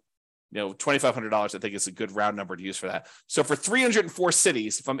 $2,500, I think is a good round number to use for that. So for 304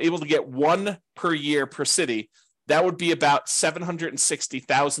 cities, if I'm able to get 1 per year per city, that would be about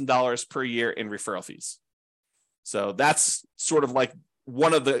 $760,000 per year in referral fees. So that's sort of like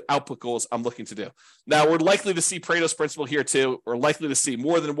one of the output goals I'm looking to do. Now, we're likely to see Pareto's principle here too. We're likely to see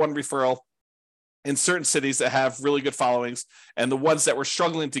more than 1 referral in certain cities that have really good followings, and the ones that were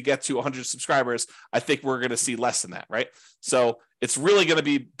struggling to get to 100 subscribers, I think we're going to see less than that, right? So it's really going to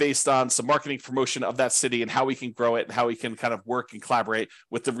be based on some marketing promotion of that city and how we can grow it and how we can kind of work and collaborate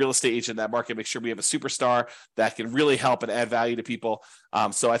with the real estate agent in that market, make sure we have a superstar that can really help and add value to people.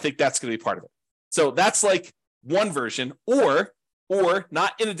 So I think that's going to be part of it. So that's like one version, or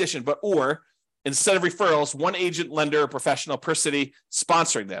not in addition, but instead of referrals, one agent, lender, or professional per city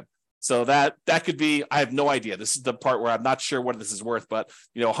sponsoring them. So that could be, I have no idea. This is the part where I'm not sure what this is worth, but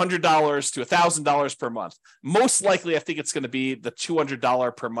 $100 to $1,000 per month. Most likely, I think it's going to be the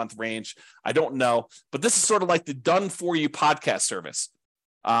 $200 per month range. I don't know, but this is sort of like the done for you podcast service.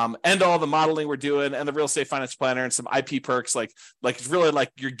 And all the modeling we're doing and the real estate finance planner and some IP perks. Like it's really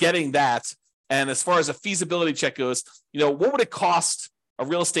like you're getting that. And as far as a feasibility check goes, what would it cost a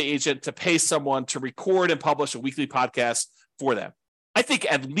real estate agent to pay someone to record and publish a weekly podcast for them? I think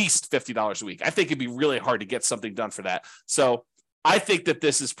at least $50 a week. I think it'd be really hard to get something done for that. So I think that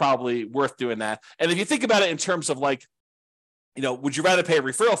this is probably worth doing that. And if you think about it in terms of like, would you rather pay a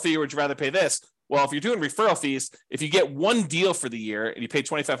referral fee or would you rather pay this? Well, if you're doing referral fees, if you get one deal for the year and you pay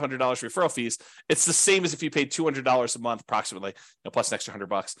 $2,500 referral fees, it's the same as if you paid $200 a month, approximately, plus an extra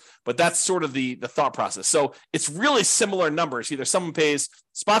 $100. But that's sort of the thought process. So it's really similar numbers. Either someone pays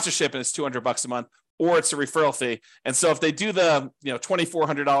sponsorship and it's $200 a month, or it's a referral fee. And so if they do the,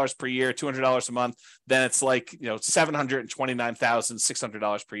 $2,400 per year, $200 a month, then it's like,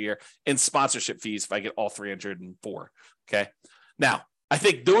 $729,600 per year in sponsorship fees if I get all 304. Okay. Now, I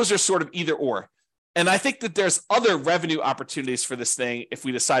think those are sort of either or. And I think that there's other revenue opportunities for this thing if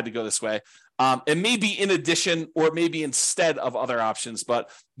we decide to go this way. It may be in addition or maybe instead of other options, but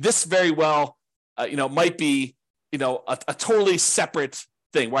this very well, might be, a totally separate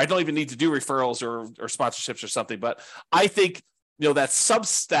thing where I don't even need to do referrals or sponsorships or something. But I think, that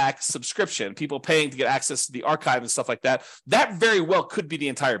Substack subscription, people paying to get access to the archive and stuff like that, that very well could be the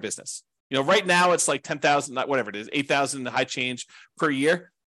entire business. Right now it's like 10,000, whatever it is, 8,000 high change per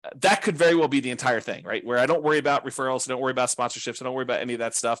year. That could very well be the entire thing, right? Where I don't worry about referrals, I don't worry about sponsorships, I don't worry about any of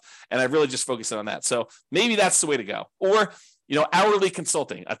that stuff. And I really just focus on that. So maybe that's the way to go. Or, hourly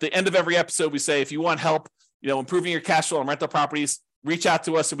consulting. At the end of every episode, we say, if you want help, improving your cash flow on rental properties, reach out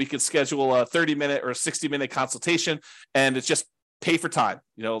to us and we could schedule a 30-minute or 60-minute consultation. And it's just pay for time,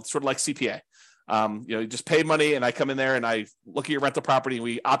 sort of like CPA. You just pay money and I come in there and I look at your rental property and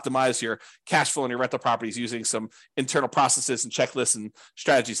we optimize your cash flow in your rental properties using some internal processes and checklists and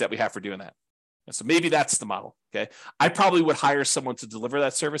strategies that we have for doing that. And so maybe that's the model. Okay. I probably would hire someone to deliver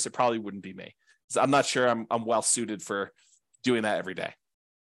that service. It probably wouldn't be me. I'm not sure I'm well suited for doing that every day.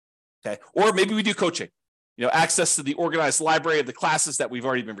 Okay. Or maybe we do coaching. Access to the organized library of the classes that we've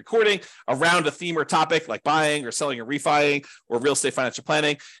already been recording around a theme or topic like buying or selling or refining or real estate financial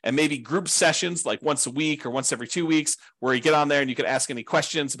planning, and maybe group sessions like once a week or once every 2 weeks where you get on there and you can ask any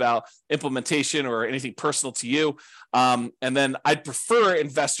questions about implementation or anything personal to you. And then I'd prefer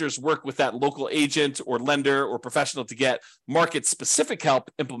investors work with that local agent or lender or professional to get market specific help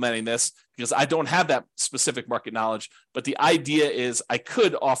implementing this, because I don't have that specific market knowledge. But the idea is I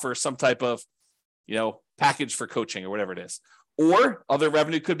could offer some type of package for coaching or whatever it is. Or other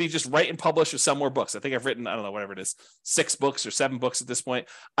revenue could be just write and publish or sell more books. I think I've written, whatever it is, 6 books or 7 books at this point.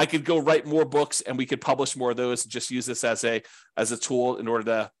 I could go write more books and we could publish more of those and just use this as a tool in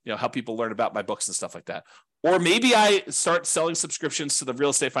order to, help people learn about my books and stuff like that. Or maybe I start selling subscriptions to the Real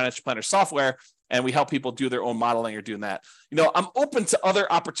Estate Financial Planner software and we help people do their own modeling or doing that. I'm open to other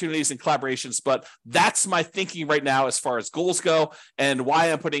opportunities and collaborations, but that's my thinking right now as far as goals go and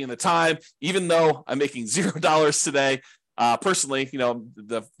why I'm putting in the time, even though I'm making $0 today. Personally,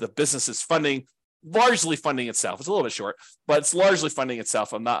 the business is largely funding itself. It's a little bit short, but it's largely funding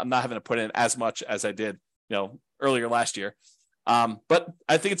itself. I'm not having to put in as much as I did, earlier last year. But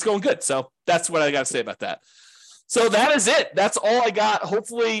I think it's going good. So that's what I got to say about that. So that is it. That's all I got.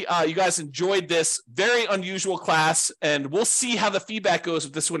 Hopefully you guys enjoyed this very unusual class, and we'll see how the feedback goes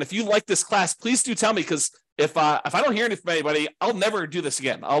with this one. If you like this class, please do tell me, because if I don't hear anything from anybody, I'll never do this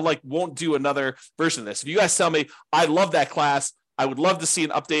again. Won't do another version of this. If you guys tell me, I love that class, I would love to see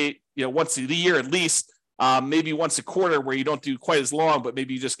an update, once a year at least, maybe once a quarter where you don't do quite as long, but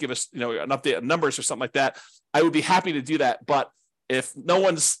maybe you just give us, an update of numbers or something like that. I would be happy to do that. But if no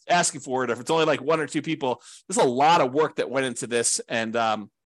one's asking for it, or if it's only like 1 or 2 people, there's a lot of work that went into this. And I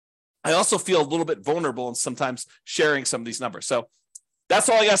also feel a little bit vulnerable in sometimes sharing some of these numbers. So that's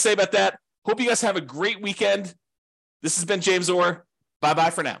all I got to say about that. Hope you guys have a great weekend. This has been James Orr. Bye-bye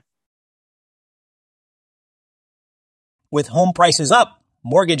for now. With home prices up,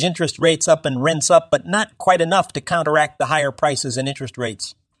 mortgage interest rates up, and rents up, but not quite enough to counteract the higher prices and interest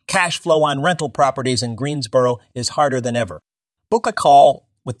rates. cash flow on rental properties in Greensboro is harder than ever. Book a call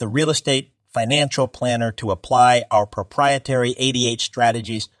with the Real Estate Financial Planner to apply our proprietary 88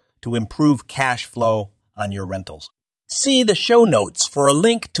 strategies to improve cash flow on your rentals. See the show notes for a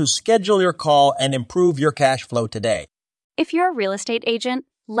link to schedule your call and improve your cash flow today. If you're a real estate agent,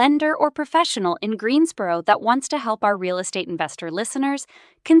 lender, or professional in Greensboro that wants to help our real estate investor listeners,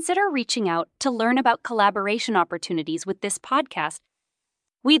 consider reaching out to learn about collaboration opportunities with this podcast.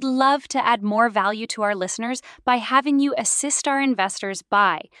 We'd love to add more value to our listeners by having you assist our investors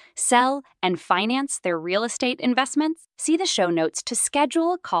buy, sell, and finance their real estate investments. See the show notes to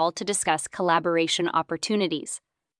schedule a call to discuss collaboration opportunities.